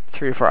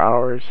 3 or 4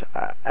 hours.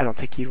 I don't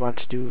think you'd want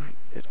to do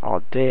it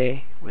all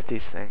day with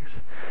these things,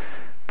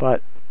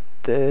 but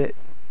the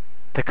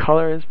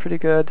color is pretty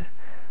good.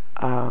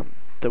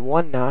 The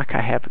one knock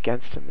I have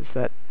against them is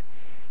that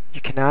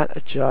you cannot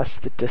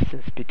adjust the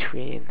distance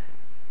between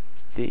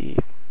the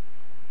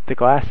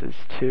glasses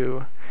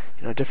to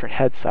different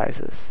head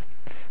sizes.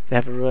 They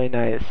have a really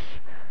nice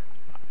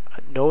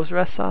nose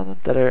rests on them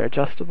that are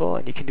adjustable,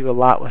 and you can do a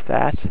lot with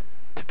that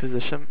to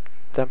position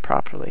them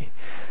properly.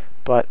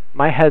 But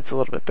my head's a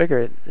little bit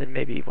bigger than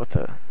maybe what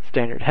the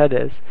standard head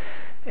is,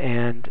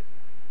 and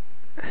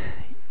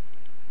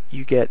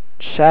you get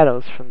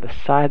shadows from the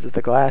sides of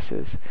the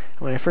glasses. And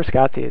when I first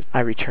got these,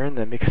 I returned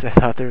them because I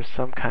thought there was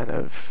some kind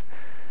of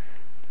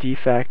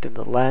defect in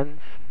the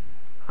lens,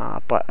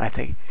 but I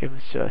think it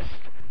was just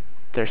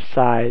they're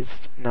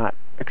sized not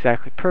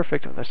exactly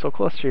perfect. When they're so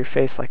close to your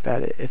face like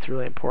that, it's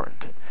really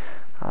important.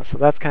 So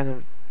that's kind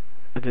of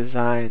a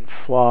design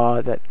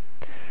flaw that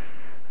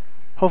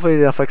hopefully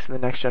they'll fix in the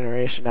next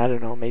generation. I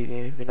don't know,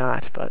 maybe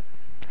not, but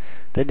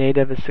the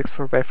native is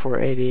 640 by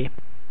 480.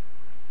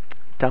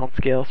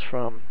 Downscales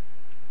from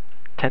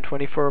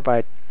 1024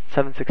 by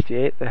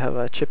 768. They have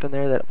a chip in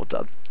there that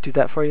will do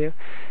that for you.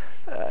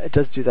 It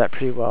does do that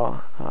pretty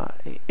well.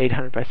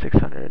 800 by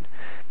 600.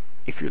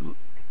 If you're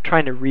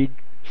trying to read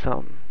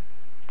some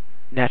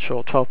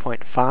natural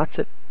 12-point fonts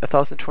at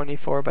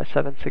 1024 by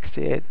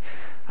 768,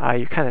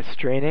 you're kind of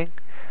straining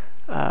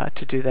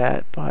to do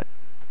that, but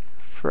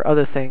for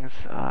other things,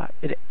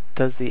 it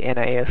does the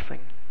anti-aliasing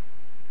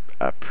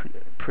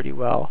pretty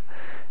well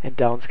and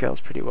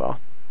downscales pretty well.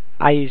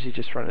 I usually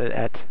just run it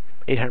at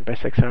 800 by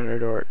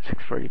 600 or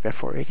 640 by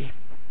 480,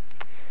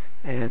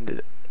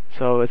 and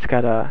so it's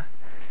got a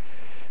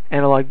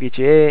analog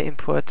VGA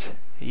input.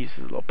 It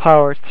uses low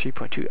power. It's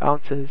 3.2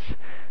 ounces,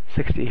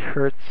 60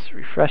 hertz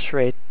refresh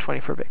rate,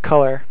 24-bit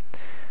color.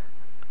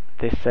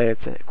 They say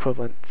it's an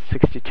equivalent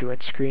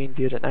 62-inch screen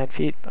viewed at 9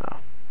 feet.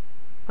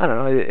 I don't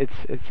know.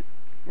 It's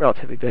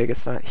relatively big.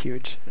 It's not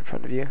huge in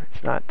front of you.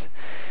 It's not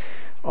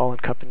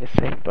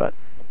all-encompassing, but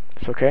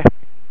it's okay.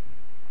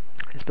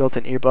 It's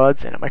built-in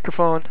earbuds and a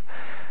microphone,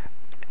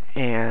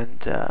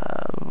 and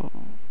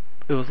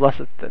it was less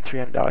than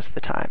 $300 at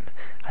the time.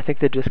 I think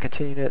they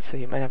discontinued it, so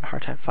you might have a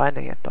hard time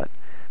finding it, but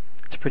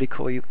it's a pretty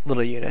cool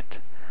little unit.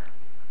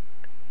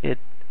 It,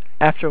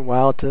 after a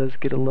while, it does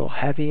get a little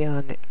heavy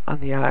on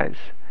the eyes,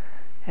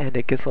 and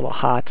it gets a little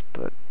hot,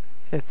 but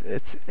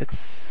it's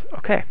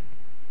okay.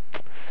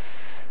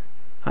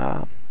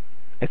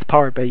 It's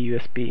powered by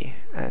USB,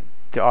 and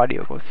the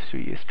audio goes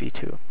through USB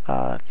too.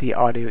 The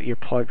audio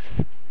earbuds,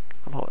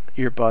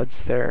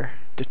 they're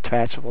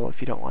detachable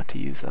if you don't want to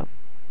use them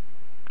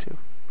too.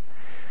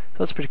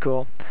 So it's pretty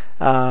cool.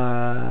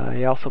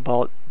 I also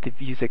bought the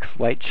Vuzix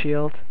Light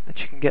Shield that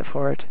you can get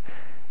for it,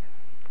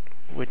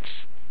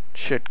 which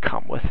should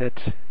come with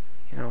it.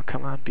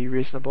 Come on, be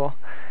reasonable.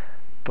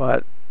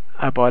 But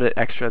I bought it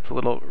extra. It's a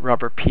little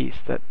rubber piece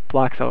that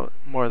blocks out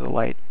more of the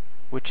light,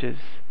 which is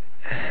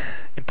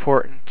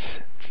important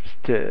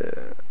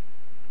to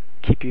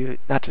keep you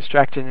not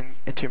distracted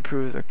and to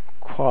improve the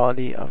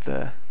quality of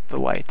the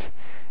light.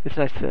 It's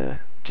nice to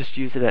just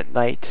use it at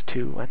night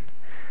too, when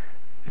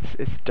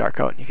it's dark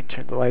out and you can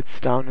turn the lights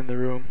down in the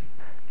room,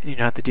 and you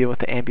don't have to deal with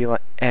the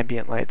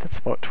ambient light. That's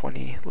about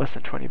less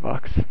than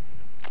 $20.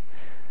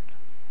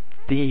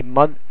 The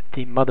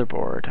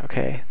motherboard.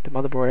 Okay, the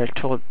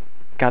motherboard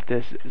got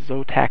this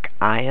Zotac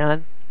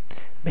Ion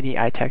Mini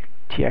iTech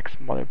TX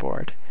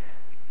motherboard,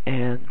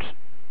 and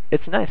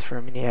it's nice for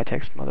a mini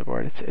ITX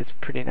motherboard. It's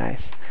pretty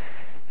nice.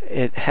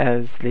 It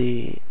has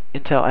the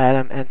Intel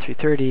Atom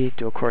N330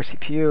 dual-core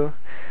CPU.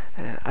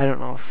 And I don't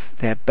know if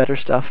they have better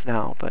stuff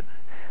now, but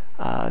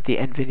the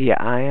NVIDIA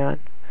Ion,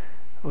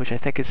 which I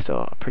think is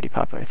still a pretty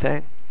popular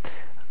thing.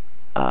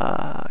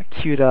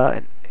 CUDA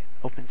and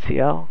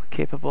OpenCL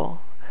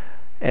capable.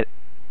 It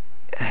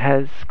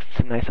has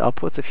some nice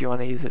outputs if you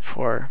want to use it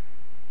for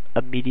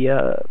a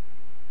media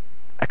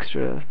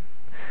extra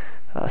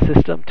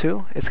system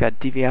too. It's got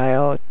DVI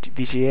out,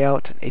 VGA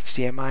out, and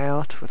HDMI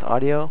out with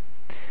audio.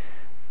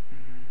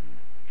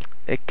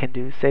 It can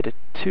do SATA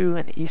 2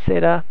 and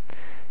eSATA.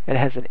 It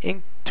has an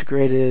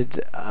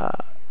integrated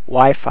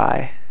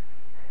Wi-Fi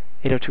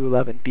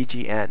 802.11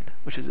 BGN,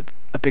 which is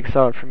a big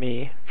seller for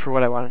me for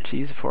what I wanted to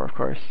use it for, of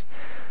course.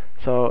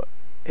 So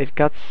it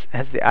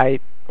has the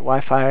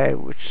Wi-Fi,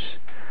 which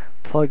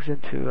plugs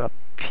into a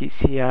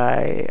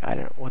PCI, I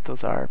don't know what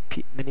those are,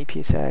 mini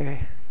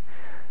PCI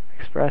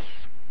Express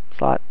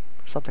slot,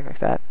 something like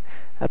that.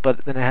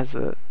 But then it has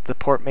the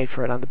port made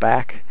for it on the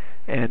back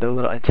and a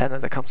little antenna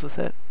that comes with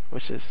it,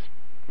 which is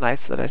nice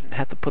that I didn't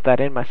have to put that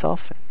in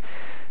myself.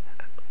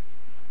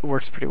 It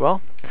works pretty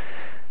well.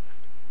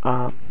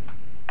 It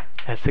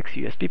has 6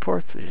 USB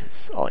ports, which is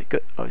always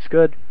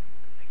good.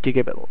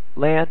 Gigabit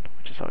LAN,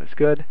 which is always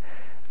good.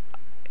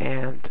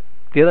 And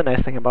the other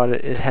nice thing about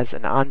it, it has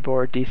an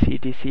onboard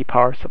DC-DC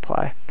power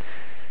supply.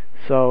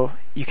 So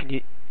you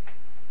can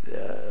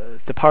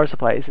the power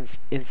supply isn't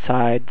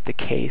inside the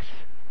case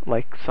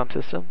like some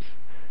systems.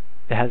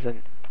 It has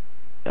an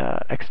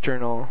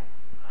external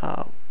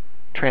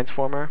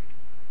transformer,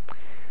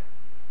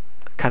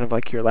 kind of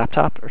like your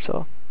laptop or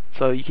so.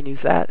 So you can use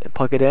that and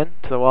plug it in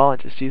to the wall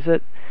and just use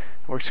it.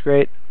 It works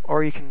great.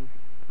 Or you can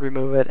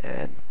remove it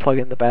and plug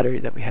in the battery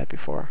that we had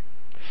before.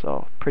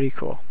 So pretty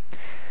cool.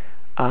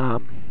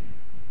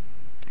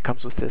 It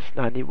comes with this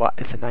 90 watt.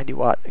 It's a 90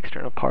 watt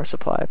external power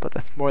supply, but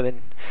that's more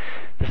than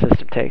the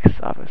system takes,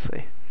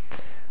 obviously.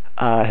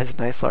 It has a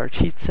nice large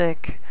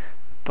heatsink,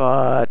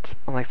 but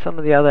unlike some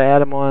of the other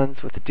Atom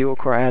ones with the dual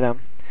core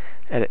Atom,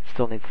 it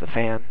still needs the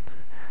fan.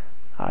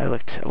 I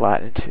looked a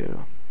lot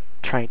into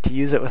trying to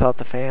use it without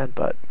the fan,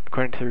 but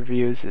according to the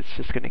reviews, it's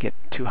just going to get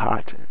too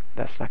hot, and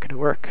that's not going to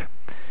work.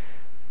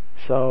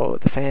 So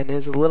the fan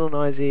is a little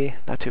noisy,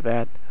 not too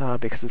bad,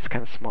 because it's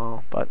kind of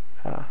small, but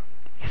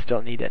you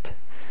still need it.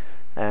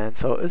 And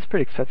so it was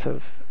pretty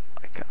expensive,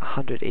 like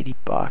 $180,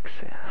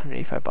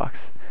 $185.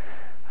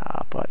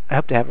 But I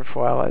hope to have it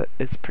for a while.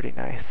 It's pretty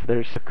nice.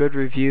 There's a good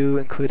review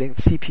including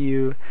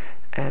CPU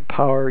and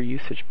power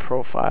usage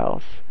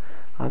profiles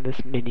on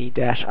this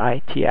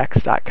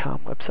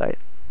mini-itx.com website.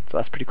 So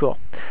that's pretty cool.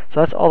 So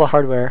that's all the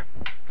hardware.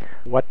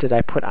 What did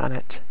I put on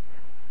it?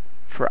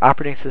 For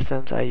operating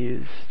systems, I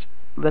used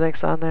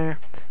Linux on there,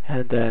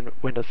 and then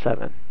Windows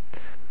 7.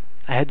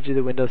 I had to do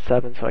the Windows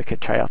 7 so I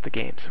could try out the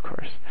games, of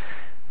course.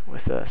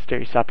 With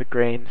stereoscopic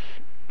games,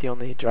 the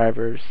only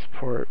drivers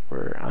support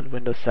were on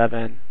Windows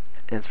 7,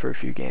 and it's for a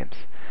few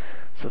games.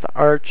 So the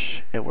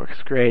Arch, it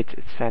works great.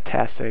 It's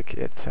fantastic.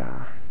 It's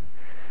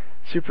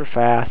super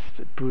fast.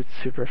 It boots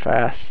super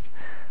fast.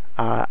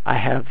 I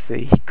have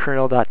the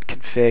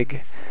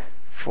kernel.config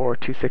for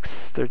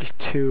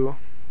 2632.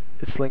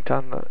 It's linked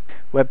on the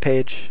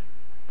webpage.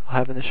 I'll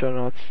have in the show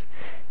notes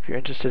if you're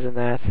interested in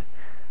that.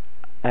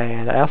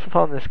 And I also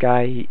found this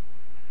guy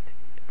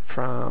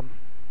from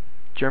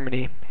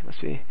Germany, he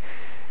must be,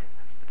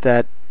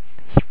 that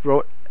he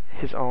wrote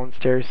his own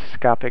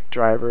stereoscopic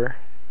driver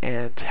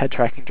and head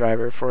tracking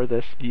driver for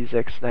this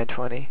Vuzix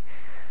 920,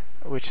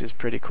 which is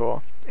pretty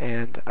cool.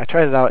 And I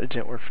tried it out, it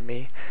didn't work for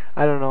me.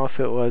 I don't know if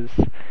it was,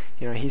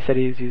 he said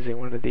he was using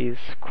one of these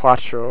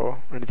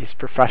Quattro, one of these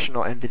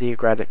professional NVIDIA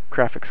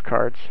graphics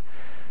cards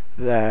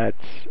that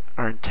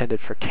are intended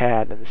for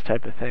CAD and this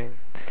type of thing,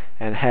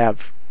 and have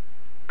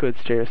good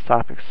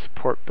stereoscopic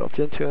support built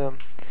into them.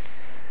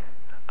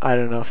 I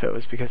don't know if it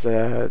was because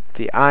of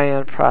the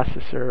Ion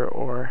processor,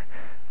 or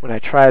when I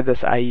tried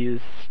this,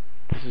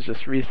 this was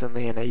just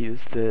recently, and I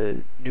used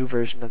the new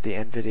version of the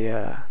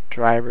NVIDIA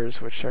drivers,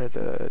 which are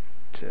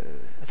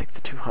I think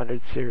the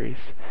 200 series.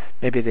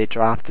 Maybe they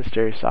dropped the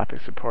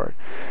stereoscopic support.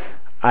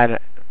 I'm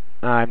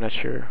not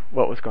sure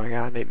what was going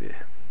on,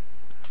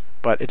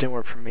 but it didn't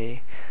work for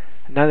me.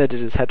 Neither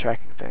did his head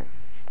tracking thing.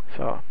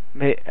 So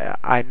maybe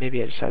I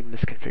just had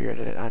misconfigured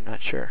it. I'm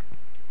not sure.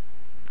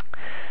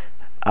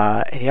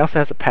 And he also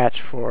has a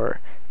patch for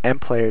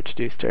MPlayer to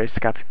do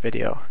stereoscopic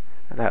video,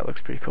 and that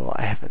looks pretty cool.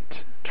 I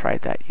haven't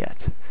tried that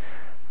yet.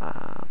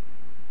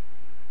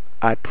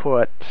 I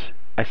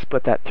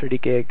split that 30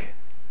 gig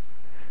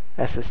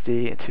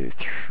SSD into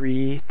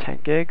 3 10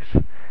 gigs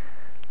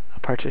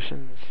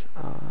partitions,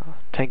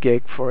 10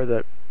 gig for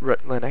the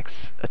root Linux,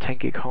 a 10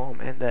 gig home,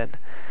 and then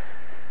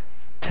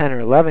 10 or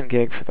 11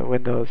 gig for the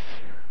Windows,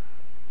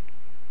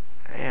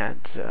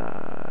 and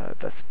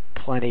that's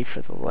plenty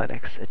for the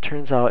Linux. It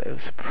turns out it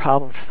was a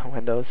problem for the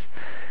Windows.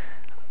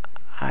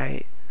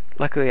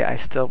 Luckily I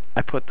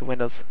put the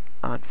Windows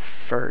on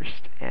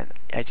first, and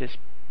I just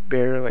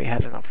barely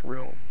had enough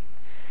room.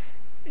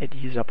 It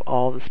used up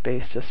all the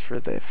space just for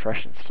the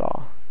fresh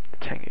install.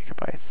 10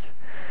 gigabytes.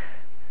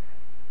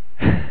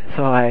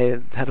 So I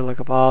had to look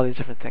up all these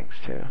different things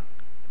to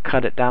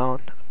cut it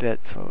down a bit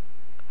so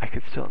I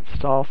could still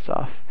install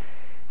stuff,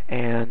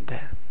 and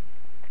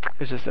it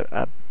was just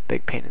a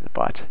big pain in the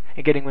butt.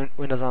 And getting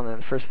Windows on in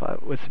the first place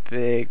was a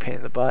big pain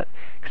in the butt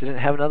because I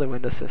didn't have another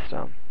Windows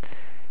system,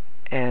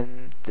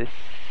 and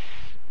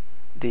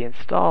the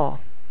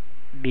install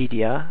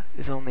media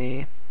is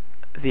only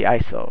the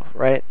ISO,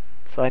 right?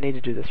 So I need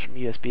to do this from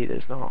USB.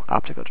 There's no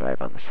optical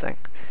drive on this thing.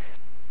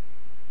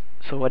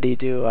 So what do?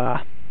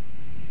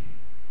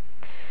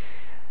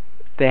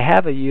 They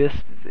have a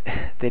USB.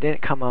 They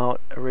didn't come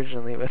out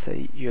originally with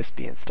a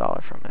USB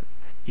installer from it.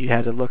 You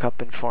had to look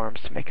up in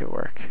forums to make it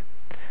work.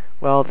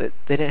 Well, they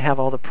didn't have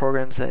all the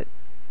programs that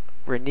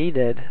were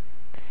needed,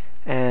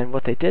 and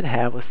what they did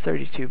have was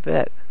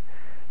 32-bit.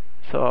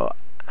 So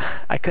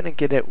I couldn't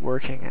get it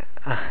working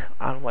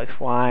on with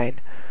Wine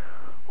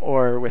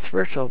or with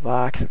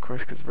VirtualBox, of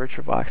course, because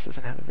VirtualBox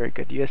doesn't have a very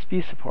good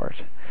USB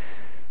support.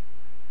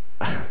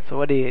 So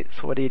what do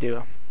you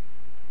do?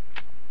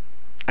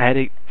 I had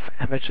to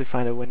eventually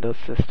find a Windows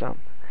system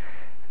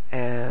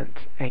and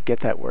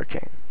get that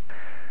working.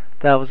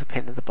 That was a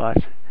pain in the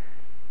butt.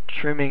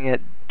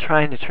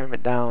 Trying to trim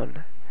it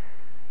down,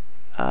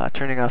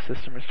 turning off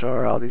System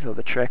Restore, all these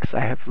other tricks I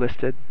have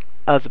listed,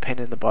 that was a pain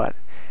in the butt.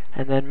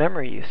 And then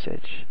memory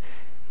usage.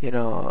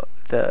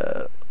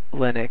 The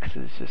Linux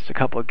is just a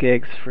couple of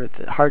gigs for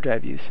the hard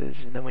drive usage,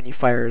 and then when you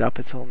fire it up,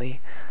 it's only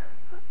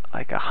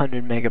like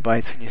 100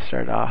 megabytes when you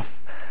start off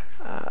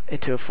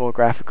into a full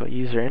graphical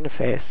user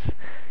interface.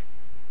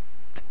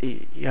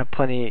 You have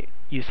plenty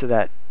use of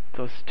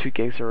those 2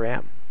 gigs of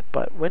RAM.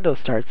 But Windows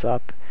starts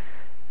up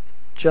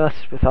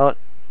just without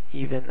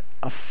even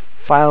a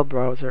file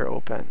browser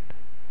open.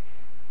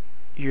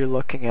 You're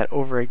looking at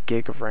over a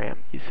gig of RAM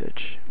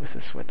usage with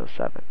this Windows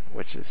 7,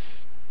 which is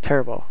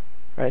terrible,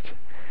 right?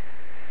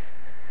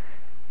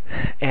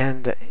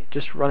 And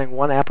just running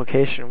one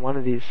application, one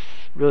of these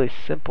really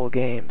simple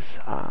games,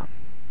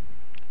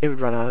 it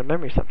would run out of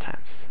memory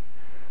sometimes.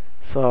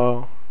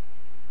 So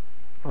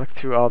I looked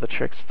through all the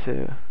tricks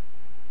to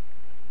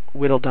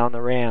whittle down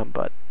the RAM,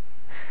 but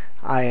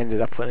I ended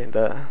up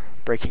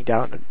breaking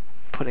down and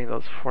putting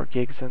those 4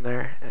 gigs in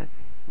there, and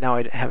now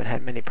I haven't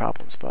had many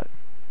problems, but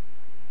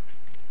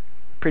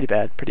pretty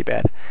bad.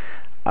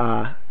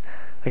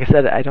 Like I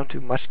said, I don't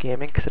do much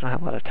gaming because I don't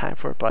have a lot of time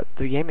for it, but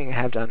the gaming I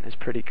have done is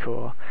pretty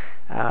cool,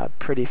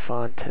 pretty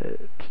fun to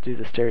do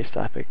the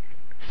stereoscopic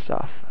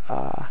stuff.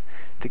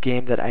 The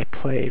game that I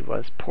played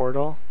was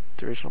Portal,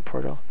 the original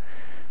Portal,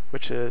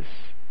 which is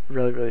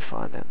really, really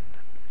fun, and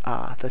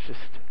that's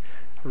just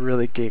a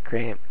really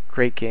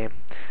great game.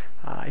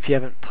 If you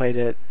haven't played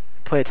it,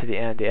 play it to the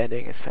end. The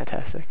ending is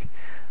fantastic.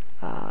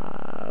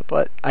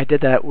 But I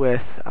did that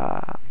with...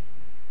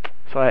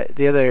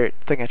 the other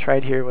thing I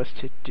tried here was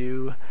to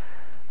do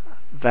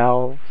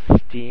Valve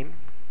Steam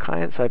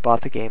client. So I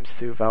bought the games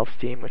through Valve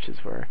Steam, which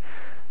is where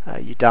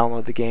you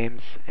download the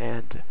games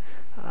and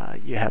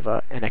you have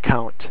an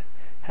account,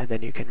 and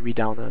then you can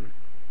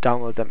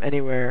download them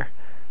anywhere.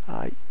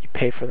 You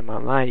pay for them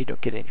online. You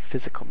don't get any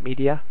physical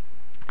media.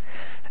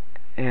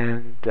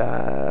 And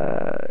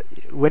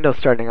Windows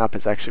starting up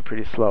is actually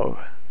pretty slow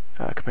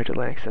compared to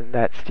Linux, and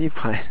that Steam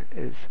client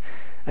is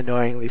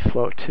annoyingly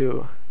slow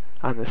too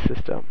on this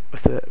system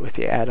with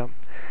the Atom.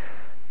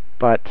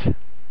 But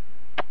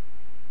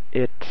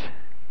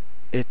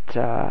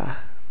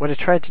what I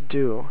tried to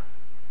do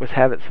was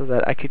have it so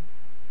that I could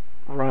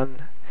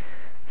run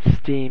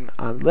Steam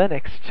on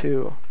Linux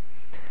too,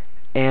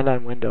 and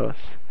on Windows.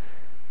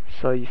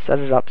 So you set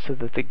it up so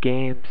that the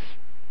games.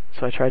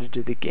 So I tried to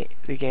do the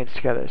games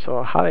together.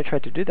 So how I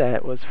tried to do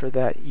that was for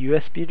that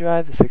USB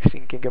drive, the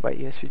 16 gigabyte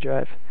USB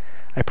drive,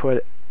 I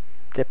put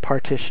the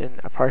partitions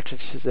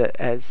it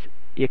as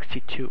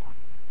ext2.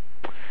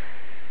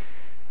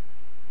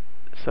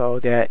 So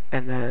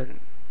and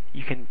then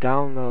you can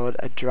download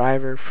a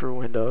driver for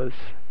Windows,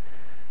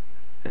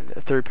 and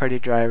a third-party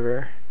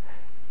driver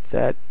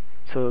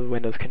so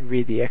Windows can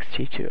read the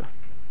ext2.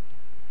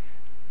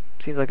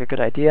 Seems like a good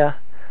idea.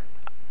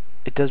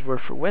 It does work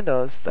for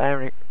Windows.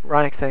 The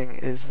ironic thing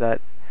is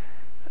that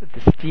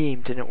the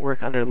Steam didn't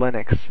work under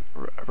Linux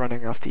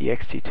running off the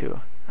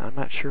ext2. I'm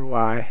not sure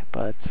why,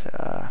 but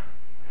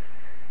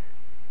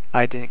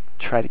I didn't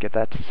try to get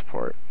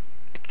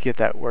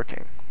that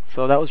working.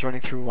 So that was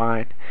running through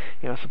Wine.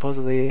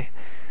 Supposedly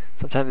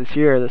sometime this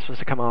year they're supposed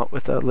to come out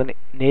with a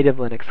native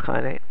Linux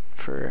client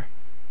for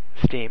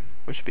Steam,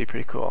 which would be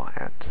pretty cool,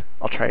 and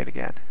I'll try it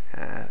again,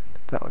 and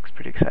that looks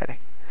pretty exciting.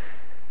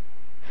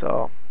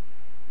 So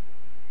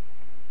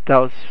that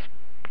was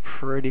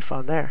pretty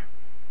fun there.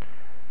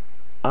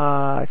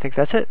 I think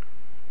that's it.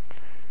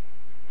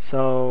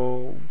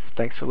 So,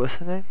 thanks for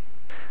listening.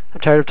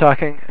 I'm tired of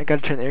talking. I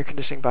gotta turn the air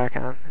conditioning back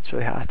on. It's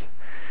really hot.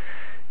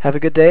 Have a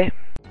good day.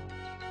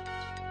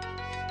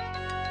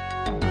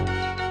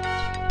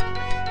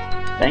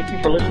 Thank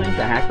you for listening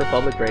to Hacker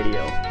Public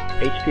Radio.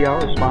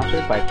 HPR is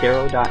sponsored by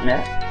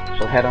Caro.net,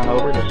 so head on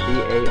over to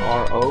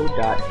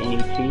caro.net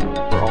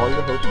for all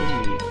your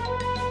hosting needs.